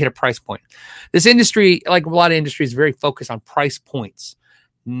trying to hit a price point. This industry, like a lot of industries, is very focused on price points,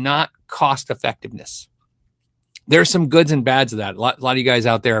 not cost effectiveness. There's some goods and bads of that. A lot of you guys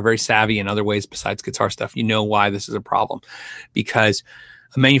out there are very savvy in other ways besides guitar stuff. You know why this is a problem, because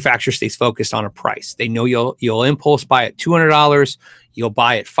a manufacturer stays focused on a price. They know you'll impulse buy at $200. You'll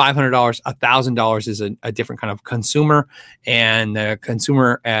buy at $500. $1,000 is a different kind of consumer, and the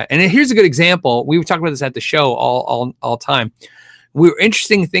consumer. And here's a good example. We were talking about this at the show all time.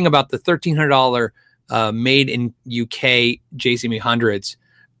 Interesting thing about the $1,300 made in UK JCM800s.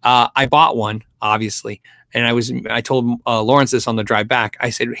 I bought one, obviously, and I told Lawrence this on the drive back. I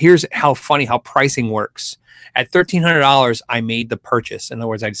said, here's how funny how pricing works. At $1,300, I made the purchase. In other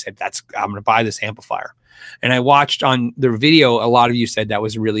words, I just said, I'm going to buy this amplifier. And I watched on the video, a lot of you said that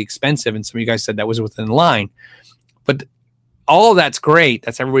was really expensive, and some of you guys said that was within line. But all of that's great.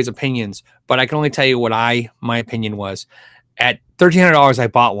 That's everybody's opinions. But I can only tell you what my opinion was. At $1,300, I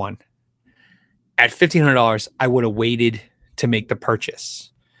bought one. At $1,500, I would have waited to make the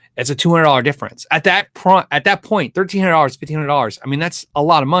purchase. It's a $200 difference. At that point, $1,300, $1,500. I mean, that's a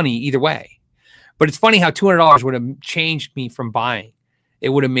lot of money either way. But it's funny how $200 would have changed me from buying. It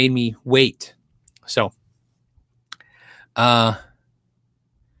would have made me wait. So,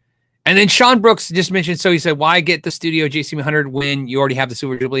 and then Sean Brooks just mentioned, so he said, why get the Studio JCM800 when you already have the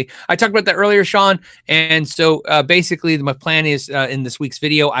Silver Jubilee? I talked about that earlier, Sean. And so basically my plan is in this week's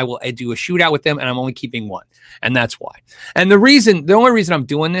video, I will do a shootout with them, and I'm only keeping one. And that's why. And the only reason I'm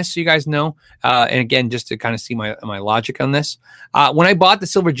doing this, so you guys know, and again, just to kind of see my logic on this, when I bought the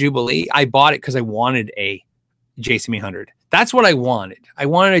Silver Jubilee, I bought it because I wanted a JCM800. That's what I wanted. I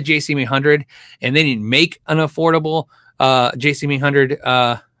wanted a JCM800, and they didn't make an affordable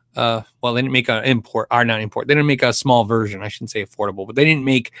JCM800. Well, they didn't make an import, or not import. They didn't make a small version. I shouldn't say affordable, but they didn't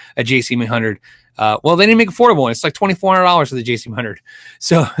make a JCM800. Well, they didn't make affordable one. It's like $2,400 for the JCM800.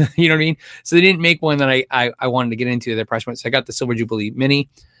 So, you know what I mean? So they didn't make one that I wanted to get into their price point. So I got the Silver Jubilee Mini,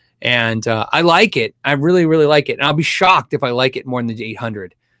 and I like it. I really, really like it. And I'll be shocked if I like it more than the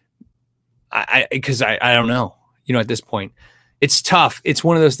 800. Because I don't know. At this point, it's tough. It's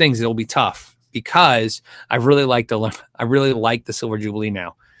one of those things that'll be tough because I really like the Silver Jubilee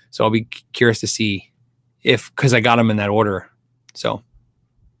now. So I'll be curious to see because I got them in that order. So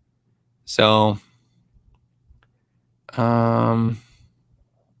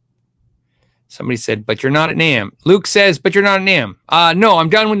somebody said, but you're not at NAMM. Luke says, but you're not at NAMM. No, I'm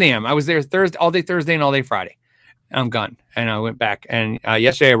done with NAMM. I was there all day Thursday and all day Friday. I'm gone. And I went back. And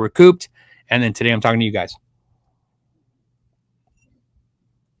yesterday I recouped. And then today I'm talking to you guys.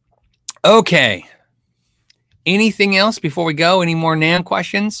 Okay. Anything else before we go? Any more NAMM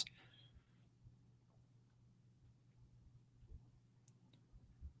questions?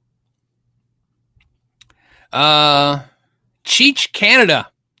 Cheech Canada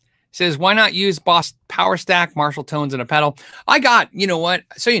says, why not use Boss Power Stack, Marshall Tones, and a pedal? I got,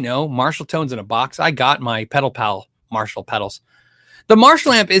 Marshall Tones in a box. I got my Pedal Pal Marshall pedals. The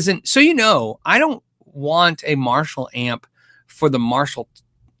Marshall amp isn't, I don't want a Marshall amp for the Marshall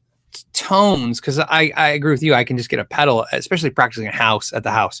tones, because I agree with you. I can just get a pedal, especially practicing at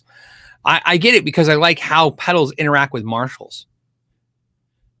the house. I get it because I like how pedals interact with Marshalls.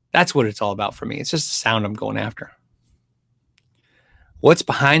 That's what it's all about for me. It's just the sound I'm going after. What's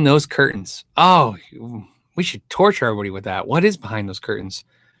behind those curtains? Oh, we should torture everybody with that. What is behind those curtains?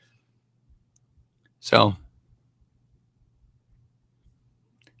 So,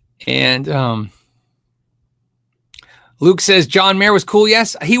 and Luke says John Mayer was cool.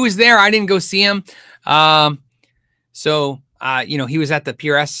 Yes, he was there. I didn't go see him. So he was at the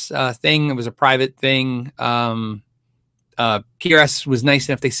PRS thing. It was a private thing. PRS was nice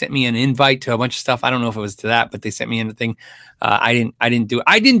enough. They sent me an invite to a bunch of stuff. I don't know if it was to that, but they sent me in the thing. I didn't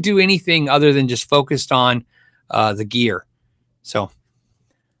do anything other than just focused on the gear. So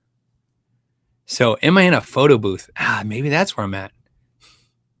am I in a photo booth? Maybe that's where I'm at.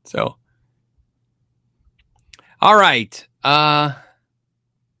 So, all right.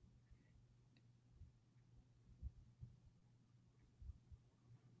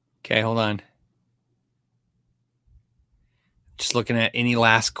 Okay, hold on. Just looking at any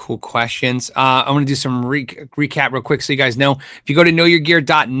last cool questions. I'm going to do some recap real quick so you guys know. If you go to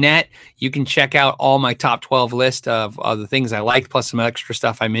knowyourgear.net, you can check out all my top 12 list of the things I liked, plus some extra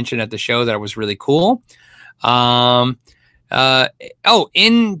stuff I mentioned at the show that was really cool. In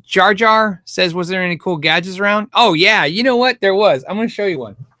Jar Jar says, was there any cool gadgets around? Oh, yeah. You know what? There was. I'm going to show you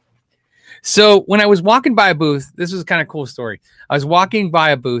one. So when I was walking by a booth, this was kind of cool story. I was walking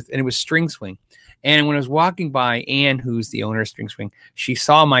by a booth and it was String Swing. And when I was walking by, Anne, who's the owner of String Swing, she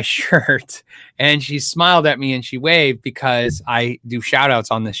saw my shirt and she smiled at me and she waved because I do shout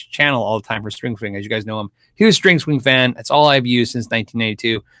outs on this channel all the time for String Swing. As you guys know, I'm a huge String Swing fan. That's all I've used since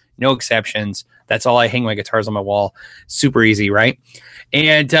 1982. No exceptions. That's all I hang my guitars on my wall. Super easy, right?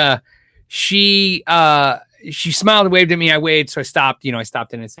 And she smiled and waved at me. I waved, so I stopped. I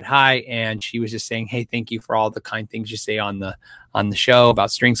stopped in and said hi, and she was just saying, "Hey, thank you for all the kind things you say on the show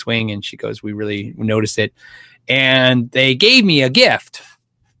about String Swing." And she goes, "We really noticed it." And they gave me a gift,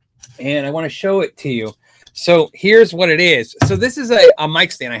 and I want to show it to you. So here's what it is. So this is a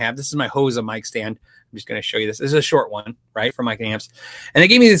mic stand I have. This is my Hosa mic stand. I'm just going to show you this. This is a short one, right, for mic amps. And they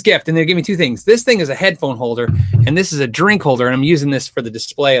gave me this gift, and they gave me two things. This thing is a headphone holder, and this is a drink holder, and I'm using this for the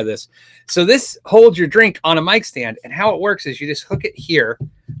display of this. So this holds your drink on a mic stand, and how it works is you just hook it here,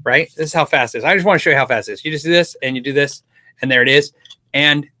 right? This is how fast it is. I just want to show you how fast it is. You just do this, and you do this, and there it is.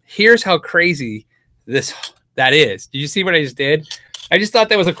 And here's how crazy that is. Did you see what I just did? I just thought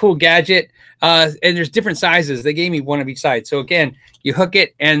that was a cool gadget. And there's different sizes. They gave me one of each side. So again, you hook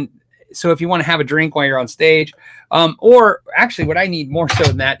it, and so if you want to have a drink while you're on stage, or actually what I need more so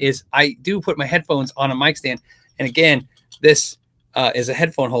than that is I do put my headphones on a mic stand. And again, this is a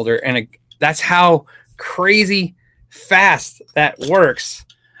headphone holder, and that's how crazy fast that works.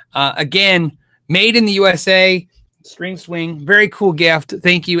 Again, made in the USA, String Swing, very cool gift.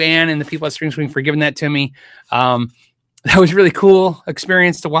 Thank you, Anne, and the people at String Swing for giving that to me. That was really cool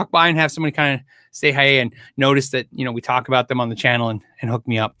experience to walk by and have somebody kind of say hi and notice that, we talk about them on the channel and hook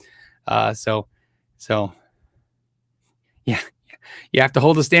me up. So yeah, you have to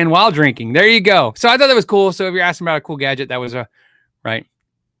hold the stand while drinking. There you go. So I thought that was cool. So if you're asking about a cool gadget, that was right.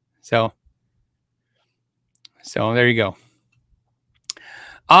 So there you go.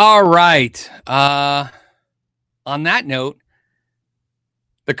 All right. On that note,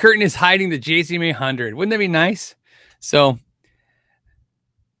 the curtain is hiding the JCM 800. Wouldn't that be nice? So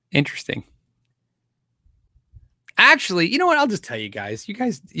interesting. Actually, you know what? I'll just tell you guys. You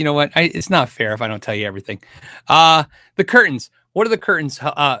guys, you know what? It's not fair if I don't tell you everything. The curtains. What are the curtains?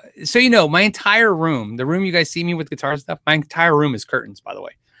 So my entire room, the room you guys see me with guitar stuff, my entire room is curtains, by the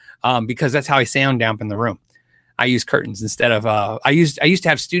way, because that's how I sound dampen the room. I use curtains instead of I used to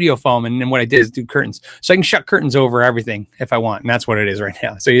have studio foam, and then what I did is do curtains, so I can shut curtains over everything if I want, and that's what it is right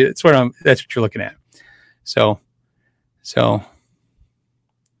now. So that's what you're looking at. So.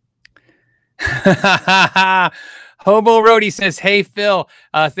 Hobo Roadie says, "Hey Phil,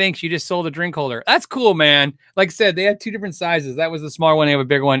 thanks. You just sold a drink holder. That's cool, man. Like I said, they have two different sizes. That was the smaller one. They have a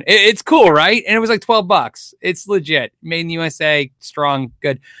bigger one. It's cool, right? And it was like $12. It's legit. Made in the USA. Strong,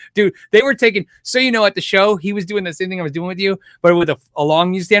 good, dude. They were taking. So at the show, he was doing the same thing I was doing with you, but with a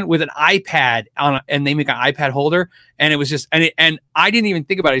long use stand with an iPad and they make an iPad holder, and it was just and I didn't even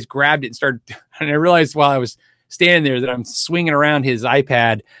think about it. I just grabbed it and started, and I realized while I was standing there that I'm swinging around his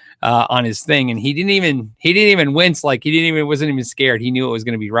iPad on his thing, and he didn't even wince, like wasn't even scared. He knew it was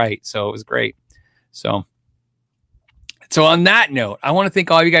going to be right, so it was great. So on that note, I want to thank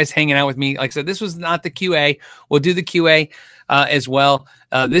all you guys hanging out with me. Like I said, this was not the QA. We'll do the QA as well.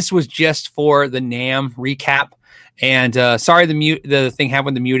 This was just for the NAMM recap. And sorry, the thing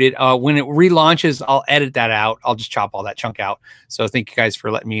happened to muted. When it relaunches, I'll edit that out. I'll just chop all that chunk out. So thank you guys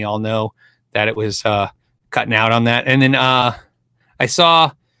for letting me all know that it was cutting out on that. And then I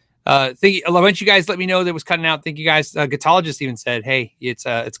saw. A bunch of you guys let me know that it was cutting out. Thank you guys. Guitologist even said, "Hey, it's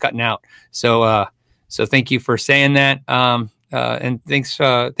cutting out." So thank you for saying that. And thanks,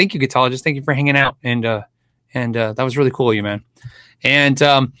 thank you, Guitologist. Thank you for hanging out. And that was really cool of you, man. And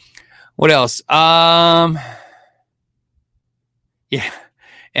what else? Yeah.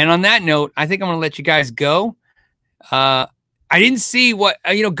 And on that note, I think I'm going to let you guys go. I didn't see what,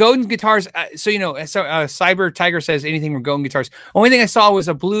 Godin guitars. Cyber Tiger says anything from Godin guitars. Only thing I saw was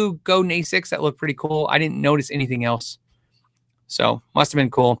a blue Godin A6 that looked pretty cool. I didn't notice anything else. So must have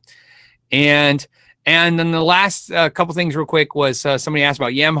been cool. And then the last couple things real quick was somebody asked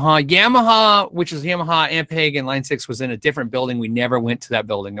about Yamaha. Yamaha, which is Yamaha Ampeg and Line 6 was in a different building. We never went to that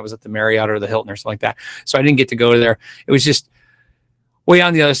building. It was at the Marriott or the Hilton or something like that. So I didn't get to go there. It was just way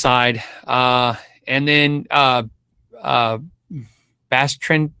on the other side. And then Bass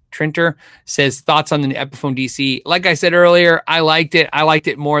Trinter says thoughts on the Epiphone DC. Like I said earlier, I liked it. I liked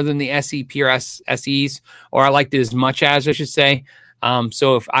it more than the SE PRS SEs, or I liked it as much as, I should say.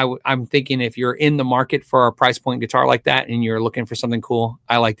 So if I'm thinking if you're in the market for a price point guitar like that and you're looking for something cool,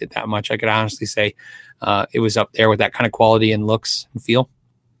 I liked it that much. I could honestly say it was up there with that kind of quality and looks and feel.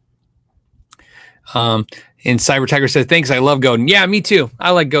 And Cyber Tiger says, thanks, I love Godin. Yeah, me too.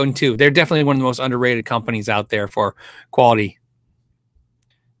 I like Godin too. They're definitely one of the most underrated companies out there for quality.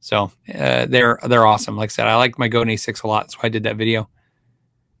 So they're awesome. Like I said, I like my Godin A6 a lot, so I did that video.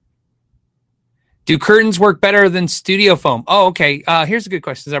 Do curtains work better than studio foam? Oh, okay. Here's a good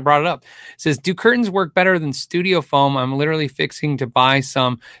question, since I brought it up. It says, do curtains work better than studio foam? I'm literally fixing to buy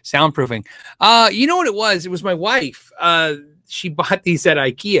some soundproofing. You know what it was? It was my wife. She bought these at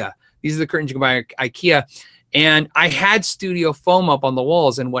IKEA. These are the curtains you can buy at IKEA. And I had studio foam up on the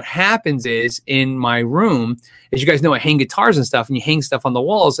walls. And what happens is in my room, as you guys know, I hang guitars and stuff, and you hang stuff on the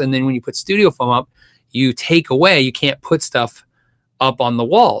walls. And then when you put studio foam up, you take away, you can't put stuff up on the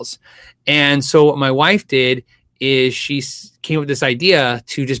walls. And so what my wife did is she came up with this idea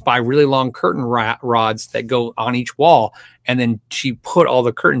to just buy really long curtain rods that go on each wall. And then she put all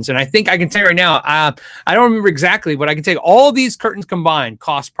the curtains. And I think I can tell you right now, I don't remember exactly, but I can tell you all these curtains combined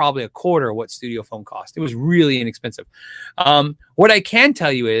cost probably a quarter of what studio foam cost. It was really inexpensive. What I can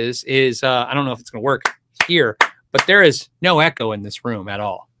tell you is I don't know if it's going to work here, but there is no echo in this room at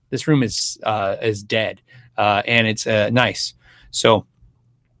all. This room is dead, and it's nice. So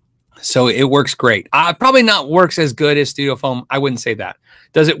it works great. Probably not works as good as studio foam. I wouldn't say that.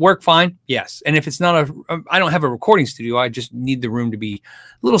 Does it work fine? Yes. And if it's not I don't have a recording studio. I just need the room to be a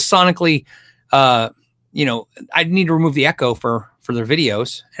little sonically, I need to remove the echo for their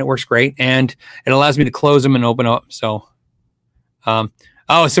videos, and it works great. And it allows me to close them and open up. So,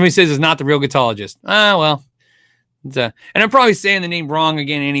 somebody says it's not the real guitarologist. Well, and I'm probably saying the name wrong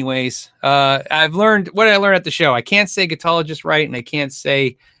again anyways. I've learned what I learned at the show. I can't say guitarologist right, and I can't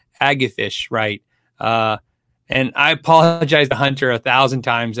say Agafish right. And I apologize to Hunter 1,000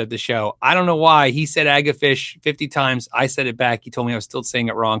 times at the show. I don't know why. He said Agafish 50 times. I said it back. He told me I was still saying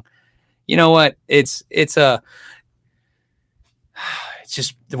it wrong. You know what? It's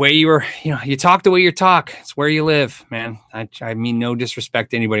just the way you talk the way you talk. It's where you live, man. I mean no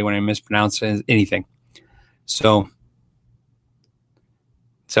disrespect to anybody when I mispronounce anything. So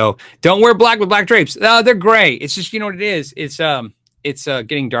don't wear black with black drapes. They're gray. It's just, you know what it is. It's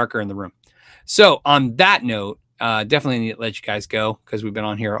getting darker in the room. So on that note, definitely need to let you guys go because we've been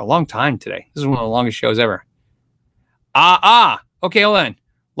on here a long time today. This is one of the longest shows ever. Okay, hold on.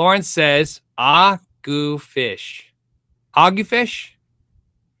 Lawrence says, Agufish. Agufish?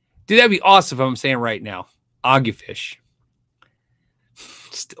 Dude, that'd be awesome if I'm saying it right now. Agufish.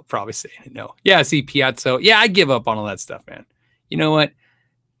 Still probably saying it no. Yeah, see, Piazzo. Yeah, I give up on all that stuff, man. You know what?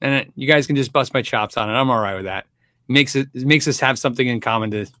 And you guys can just bust my chops on it. I'm all right with that. It makes us have something in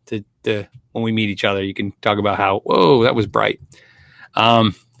common to when we meet each other. You can talk about how, whoa, that was bright.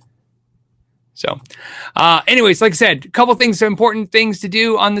 Anyways, like I said, a couple things, important things to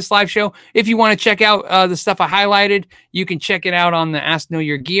do on this live show. If you want to check out the stuff I highlighted, you can check it out on the Ask Know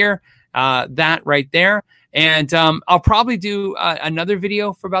Your Gear, that right there. And I'll probably do another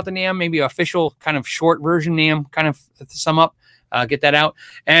video for about the NAMM, maybe an official kind of short version NAMM, kind of to sum up. Get that out.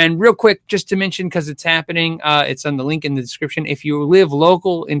 And real quick, just to mention, because it's happening, it's on the link in the description. If you live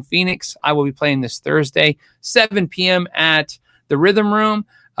local in Phoenix, I will be playing this Thursday, 7 p.m. at the Rhythm Room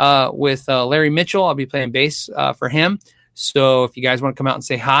with Larry Mitchell. I'll be playing bass for him. So if you guys want to come out and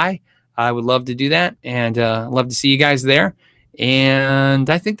say hi, I would love to do that. And love to see you guys there. And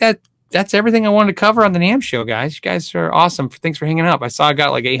I think that's everything I wanted to cover on the NAMM show, guys. You guys are awesome. Thanks for hanging out. I saw I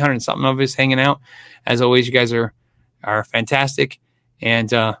got like 800 something of us hanging out. As always, you guys are fantastic.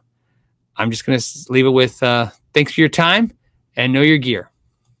 And I'm just going to leave it with thanks for your time and know your gear.